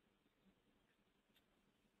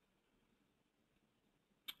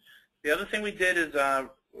 The other thing we did is a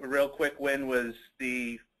real quick win was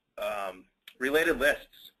the related lists.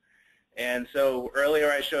 And so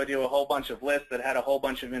earlier I showed you a whole bunch of lists that had a whole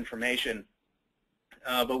bunch of information,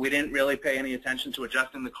 but we didn't really pay any attention to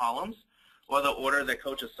adjusting the columns or the order that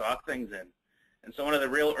coaches saw things in. And so one of the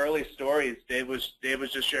real early stories, Dave was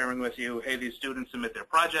just sharing with you, hey, these students submit their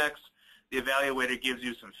projects, the evaluator gives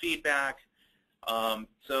you some feedback.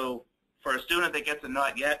 So for a student that gets a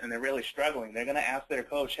not yet and they're really struggling, they're going to ask their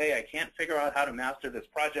coach, hey, I can't figure out how to master this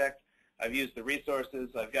project. I've used the resources.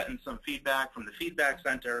 I've gotten some feedback from the feedback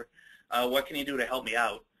center. What can you do to help me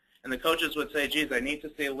out? And the coaches would say, geez, I need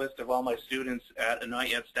to see a list of all my students at a not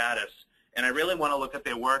yet status, and I really want to look at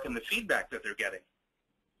their work and the feedback that they're getting.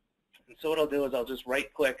 And so what I'll do is I'll just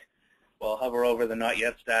right-click, well, hover over the not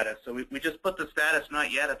yet status. So we just put the status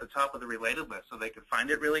not yet at the top of the related list so they could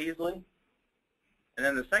find it really easily. And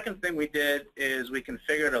then the second thing we did is we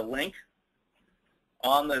configured a link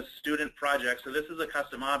on the student project. So this is a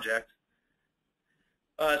custom object.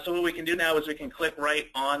 So what we can do now is we can click right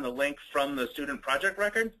on the link from the student project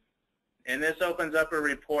record, and this opens up a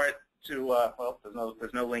report to, well,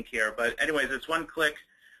 there's no link here, but anyways, it's one click,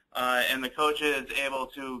 and the coach is able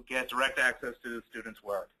to get direct access to the student's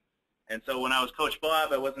work. And so when I was Coach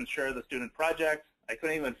Bob, I wasn't sure of the student project. I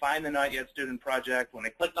couldn't even find the Not Yet student project. When I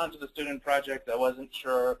clicked onto the student project, I wasn't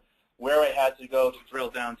sure where I had to go to drill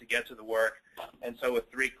down to get to the work. And so with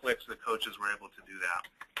 3 clicks, the coaches were able to do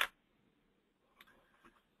that.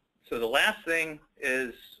 So the last thing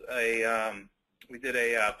is we did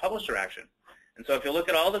a publisher action. And so if you look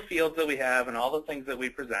at all the fields that we have and all the things that we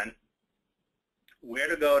present, where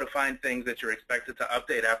to go to find things that you're expected to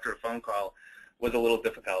update after a phone call was a little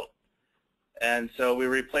difficult. And so we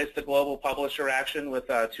replaced the global publisher action with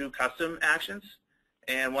 2 custom actions,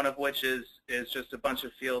 and one of which is just a bunch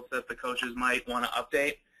of fields that the coaches might want to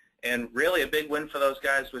update. And really a big win for those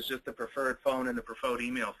guys was just the preferred phone and the preferred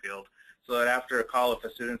email field, so that after a call, if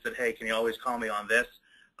a student said, hey, can you always call me on this,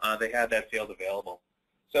 they had that field available.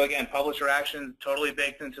 So again, publisher action totally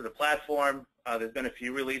baked into the platform. There's been a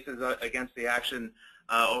few releases against the action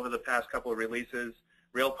over the past couple of releases.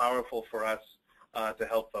 Real powerful for us to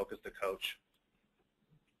help focus the coach.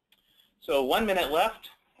 So 1 minute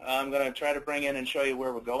left. I'm going to try to bring in and show you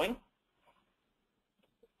where we're going.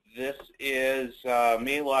 This is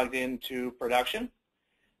me logged into production.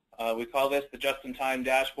 We call this the just-in-time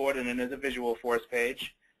dashboard, and it is a visual force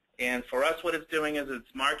page. And for us, what it's doing is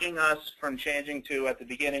it's marking us from changing to, at the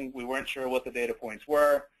beginning, we weren't sure what the data points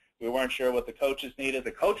were. We weren't sure what the coaches needed.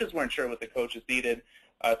 The coaches weren't sure what the coaches needed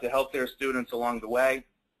to help their students along the way.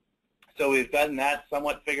 So we've gotten that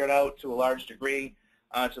somewhat figured out to a large degree,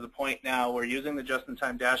 to the point now we're using the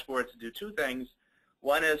just-in-time dashboard to do 2 things.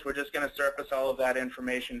 One is we're just going to surface all of that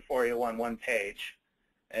information for you on one page.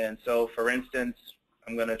 And so, for instance,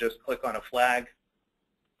 I'm going to just click on a flag.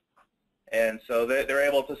 And so they're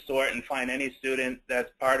able to sort and find any student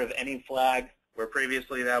that's part of any flag, where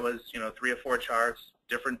previously that was 3 or 4 charts.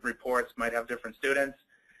 Different reports might have different students.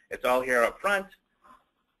 It's all here up front.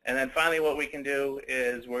 And then finally what we can do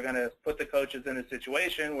is we're going to put the coaches in a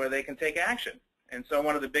situation where they can take action. And so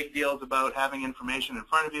one of the big deals about having information in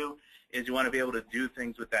front of you is you want to be able to do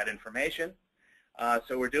things with that information.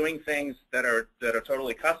 So we're doing things that are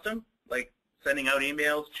totally custom, like sending out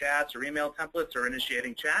emails, chats, or email templates, or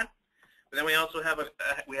initiating chat. But then we also have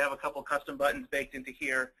a couple custom buttons baked into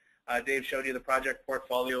here. Dave showed you the project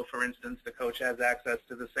portfolio, for instance. The coach has access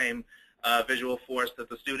to the same visual force that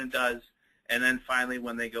the student does. And then finally,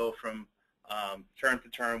 when they go from term to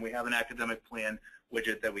term, we have an academic plan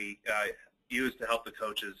widget that we use to help the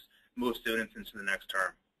coaches move students into the next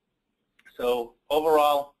term. So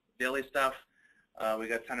overall, daily stuff, we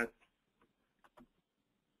got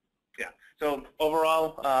So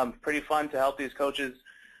overall, pretty fun to help these coaches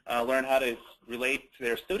learn how to relate to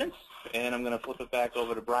their students. And I'm going to flip it back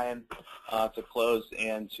over to Brian to close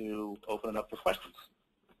and to open it up for questions.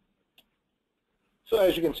 So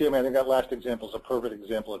as you can see, I think that last example is a perfect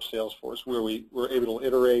example of Salesforce, where we were able to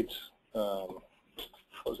iterate,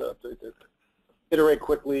 close that up right there, iterate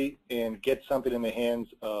quickly and get something in the hands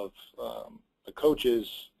of the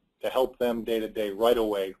coaches to help them day to day right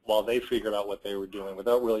away while they figured out what they were doing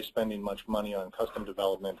without really spending much money on custom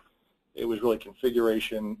development. It was really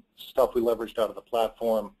configuration, stuff we leveraged out of the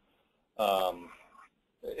platform, and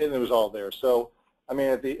it was all there. So, I mean,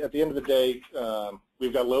 at the end of the day,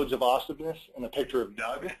 we've got loads of awesomeness and a picture of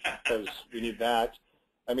Doug because we need that.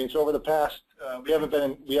 I mean, so over the past, we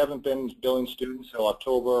haven't been billing students, so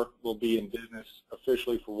October we'll be in business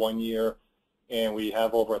officially for 1 year, and we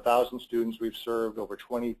have over 1,000 students we've served, over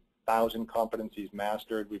 20,000 competencies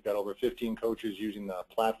mastered. We've got over 15 coaches using the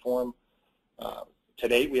platform. To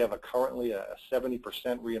date, we have currently a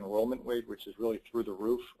 70% re-enrollment rate, which is really through the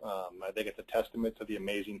roof. I think it's a testament to the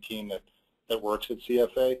amazing team that works at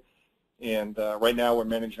CFA. And right now, we're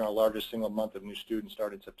managing our largest single month of new students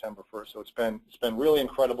starting September 1st. So it's been really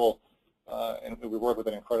incredible, and we work with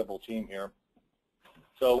an incredible team here.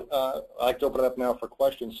 So I'd like to open it up now for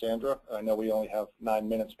questions, Sandra. I know we only have 9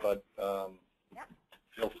 minutes, but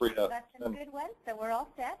feel free to. That's a good one. So we're all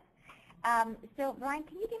set. So Brian,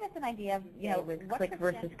 can you give us an idea of with click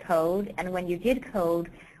versus code? And when you did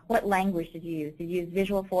code, what language did you use? Did you use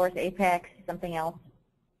Visual Force, Apex, something else?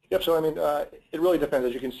 Yep, so I mean, it really depends.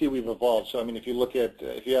 As you can see, we've evolved. So I mean, if you look at,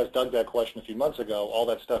 if you asked Doug that question a few months ago, all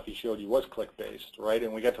that stuff he showed you was click-based, right?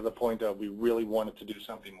 And we got to the point of we really wanted to do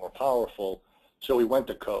something more powerful, so we went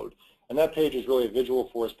to code. And that page is really a visual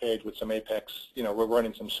force page with some Apex, we're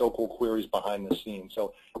running some SQL queries behind the scenes.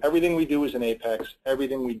 So everything we do is in Apex.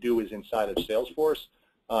 Everything we do is inside of Salesforce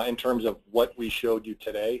in terms of what we showed you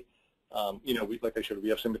today. Like I showed, we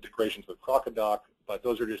have some integrations with Crocodoc, but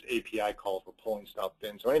those are just API calls for pulling stuff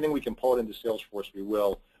in. So anything we can pull it into Salesforce, we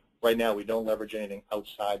will. Right now, we don't leverage anything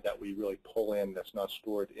outside that we really pull in that's not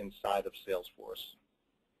stored inside of Salesforce.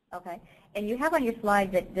 Okay. And you have on your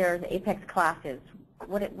slide that there's Apex classes.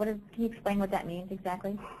 Can you explain what that means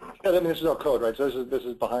exactly? Yeah, I mean, this is our code, right? So this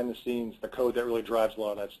is behind the scenes, the code that really drives a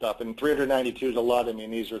lot of that stuff. And 392 is a lot. I mean,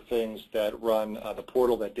 these are things that run the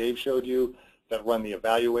portal that Dave showed you, that run the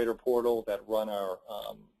evaluator portal, that run our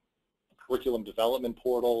curriculum development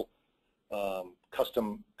portal,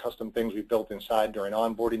 custom things we built inside during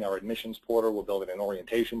onboarding, our admissions portal. We're building an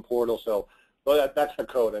orientation portal. So that's the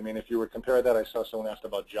code. I mean, if you were to compare that, I saw someone asked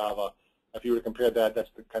about Java. If you were to compare that, that's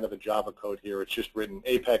kind of the Java code here. It's just written.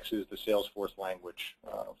 Apex is the Salesforce language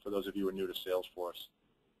for those of you who are new to Salesforce.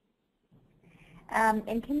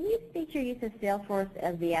 And can you speak to your use of Salesforce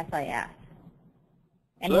as the SIS?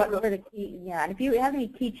 And So what were the key, and if you have any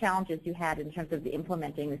key challenges you had in terms of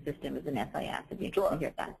implementing the system as an SIS, if you can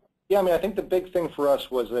hear that. Yeah, I mean, I think the big thing for us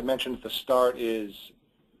was, as I mentioned at the start, is,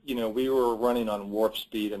 we were running on warp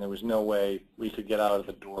speed, and there was no way we could get out of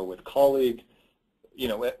the door with colleague.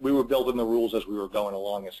 We were building the rules as we were going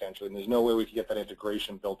along, essentially, and there's no way we could get that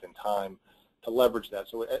integration built in time to leverage that.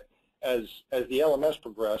 So as the LMS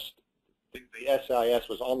progressed, the SIS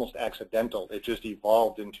was almost accidental. It just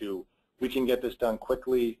evolved into, we can get this done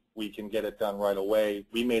quickly, we can get it done right away.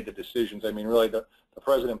 We made the decisions. I mean, really, the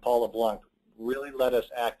President, Paul LeBlanc, really let us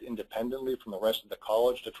act independently from the rest of the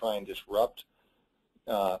college to try and disrupt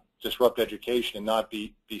education and not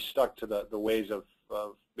be stuck to the ways of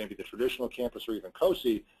maybe the traditional campus or even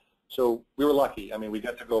COSI. So we were lucky. I mean, we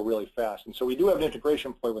got to go really fast. And so we do have an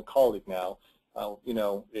integration point with Colleague now.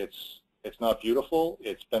 It's not beautiful.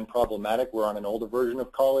 It's been problematic. We're on an older version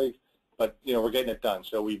of Colleague, but we're getting it done.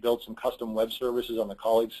 So we built some custom web services on the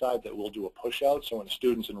Colleague side that we'll do a push out. So when a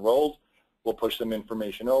student's enrolled, we'll push some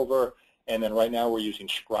information over. And then right now we're using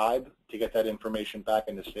Scribe to get that information back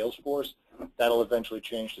into Salesforce. That'll eventually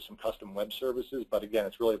change to some custom web services. But again,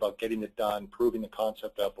 it's really about getting it done, proving the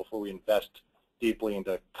concept out before we invest deeply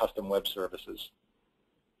into custom web services.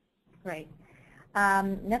 Great.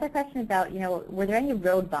 Another question about, were there any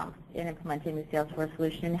road bumps in implementing the Salesforce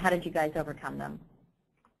solution, and how did you guys overcome them?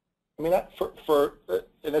 I mean,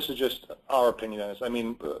 and this is just our opinion on this. I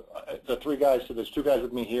mean, the three guys, so there's two guys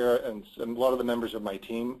with me here, and a lot of the members of my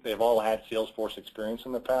team, they've all had Salesforce experience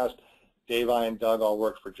in the past. Dave, I, and Doug all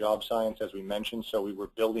worked for Job Science, as we mentioned, so we were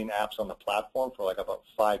building apps on the platform for like about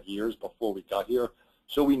 5 years before we got here.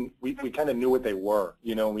 So we kind of knew what they were.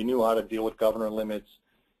 We knew how to deal with governor limits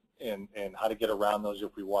and how to get around those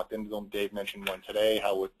if we walked into them. Dave mentioned one today,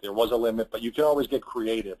 how there was a limit, but you can always get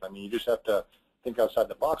creative. I mean, you just have to think outside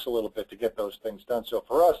the box a little bit to get those things done. So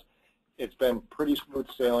for us, it's been pretty smooth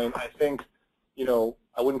sailing. I think,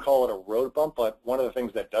 I wouldn't call it a road bump, but one of the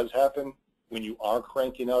things that does happen when you are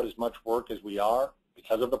cranking out as much work as we are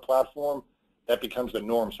because of the platform, that becomes the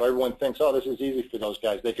norm. So everyone thinks, oh, this is easy for those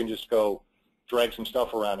guys. They can just go drag some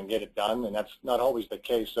stuff around and get it done, and that's not always the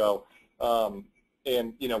case. So,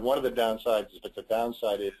 one of the downsides, if it's a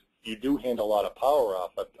downside, is you do hand a lot of power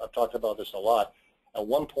off. I've talked about this a lot. At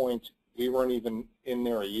one point, we weren't even in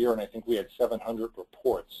there a year, and I think we had 700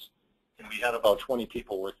 reports, and we had about 20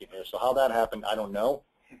 people working here. So how that happened, I don't know.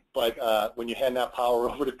 But when you hand that power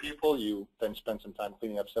over to people, you then spend some time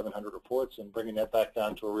cleaning up 700 reports and bringing that back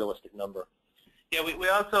down to a realistic number. Yeah, we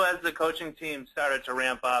also, as the coaching team started to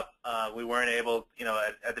ramp up, we weren't able,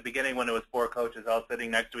 at the beginning when it was 4 coaches all sitting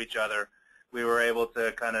next to each other, we were able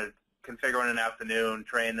to kind of configure in an afternoon,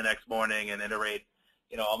 train the next morning, and iterate,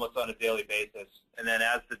 almost on a daily basis. And then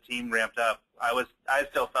as the team ramped up, I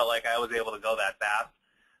still felt like I was able to go that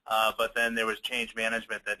fast, but then there was change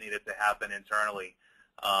management that needed to happen internally.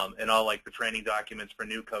 And all like the training documents for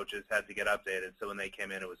new coaches had to get updated, so when they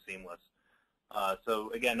came in, it was seamless.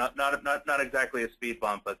 So again, not exactly a speed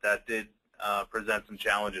bump, but that did present some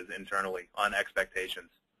challenges internally on expectations.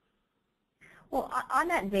 Well, on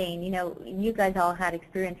that vein, you guys all had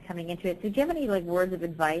experience coming into it. So do you have any words of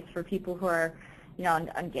advice for people who are,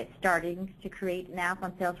 starting to create an app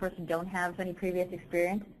on Salesforce and don't have any previous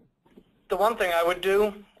experience? The one thing I would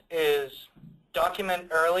do is document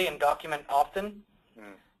early and document often.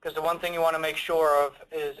 Because the one thing you want to make sure of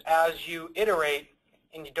is as you iterate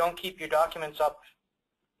and you don't keep your documents up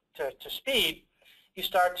to speed, you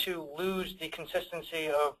start to lose the consistency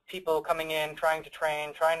of people coming in, trying to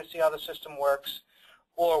train, trying to see how the system works.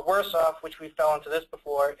 Or worse off, which we fell into this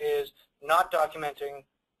before, is not documenting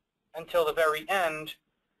until the very end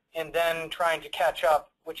and then trying to catch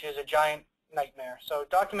up, which is a giant nightmare. So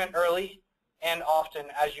document early and often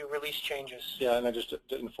as you release changes. Yeah, and I just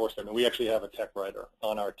to enforce that, I mean, we actually have a tech writer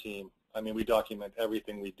on our team. I mean, we document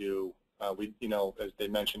everything we do. You know, as they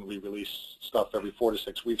mentioned, we release stuff every 4 to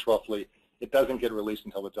 6 weeks roughly. It doesn't get released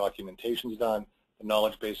until the documentation's done, the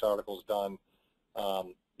knowledge base article's done.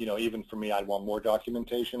 You know, even for me, I'd want more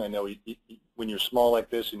documentation. I know when you're small like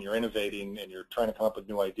this and you're innovating and you're trying to come up with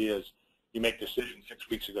new ideas, you make decisions 6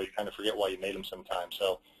 weeks ago, you kind of forget why you made them sometimes.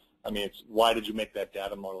 So, I mean, it's why did you make that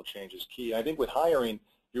data model change is key. And I think with hiring,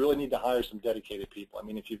 you really need to hire some dedicated people. I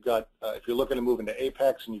mean, if you've got, if you're looking to move into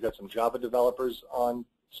Apex and you've got some Java developers on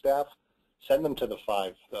staff, send them to the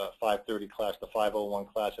 530 class, the 501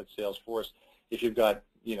 class at Salesforce. If you've got,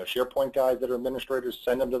 you know, SharePoint guys that are administrators,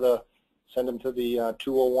 send them to the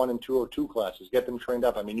 201 and 202 classes. Get them trained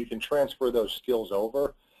up. I mean, you can transfer those skills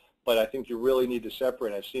over, but I think you really need to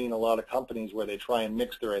separate. I've seen a lot of companies where they try and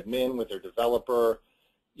mix their admin with their developer.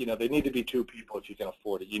 You know, they need to be 2 people if you can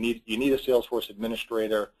afford it. You need a Salesforce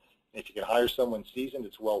administrator. If you can hire someone seasoned,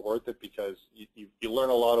 it's well worth it because you learn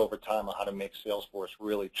a lot over time on how to make Salesforce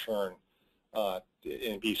really churn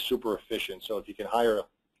and be super efficient. So if you can hire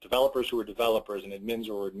developers who are developers and admins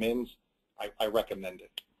who are admins, I recommend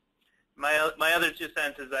it. My other 2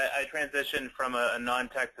 cents is I transitioned from a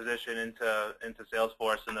non-tech position into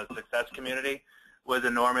Salesforce, and the success community was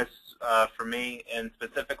enormous for me, and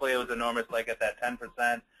specifically it was enormous like at that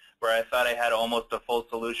 10% where I thought I had almost a full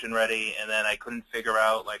solution ready, and then I couldn't figure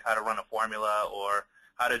out like how to run a formula or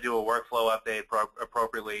how to do a workflow update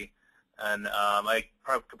appropriately. And I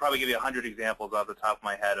could probably give you 100 examples off the top of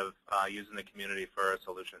my head of using the community for a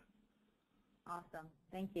solution. Awesome.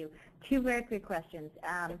 Thank you. 2 very quick questions.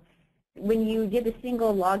 When you did the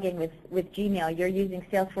single login with Gmail, you're using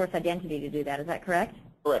Salesforce Identity to do that. Is that correct?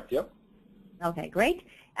 Correct, yep. Okay, great.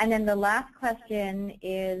 And then the last question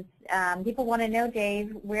is, people want to know,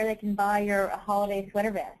 Dave, where they can buy your holiday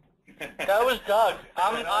sweater vest. That was Doug.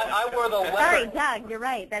 I wore the leather. Sorry, Doug, you're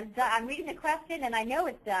right. That's Doug. I'm reading the question, and I know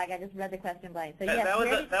it's Doug. I just read the question blank. So, yes,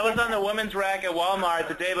 that was on the women's rack at Walmart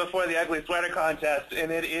the day before the ugly sweater contest,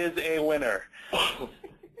 and it is a winner.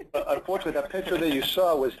 Unfortunately, that picture that you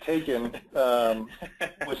saw was taken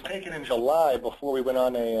in July before we went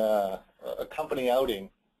on a company outing.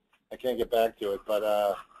 I can't get back to it, but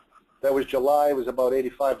that was July. It was about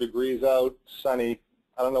 85 degrees out, sunny.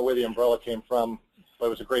 I don't know where the umbrella came from, but it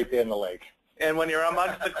was a great day in the lake. And when you're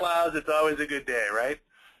amongst the clouds, it's always a good day, right?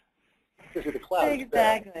 Because the clouds.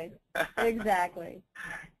 Exactly. Exactly.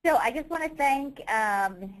 So I just want to thank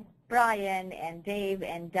Brian and Dave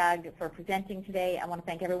and Doug for presenting today. I want to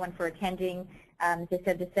thank everyone for attending. As I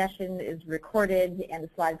said, the session is recorded and the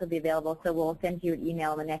slides will be available, so we'll send you an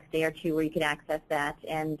email in the next day or 2 where you can access that.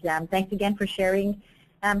 And thanks again for sharing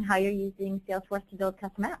how you're using Salesforce to build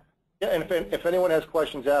custom apps. Yeah, and if anyone has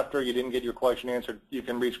questions after you didn't get your question answered, you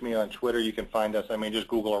can reach me on Twitter. You can find us. I mean, just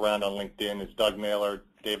Google around on LinkedIn. It's Doug Mailer,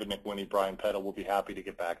 David McWhinney, Brian Peddle. We'll be happy to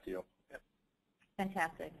get back to you.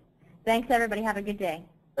 Fantastic. Thanks, everybody. Have a good day.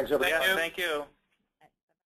 Thanks, everybody. Thank you.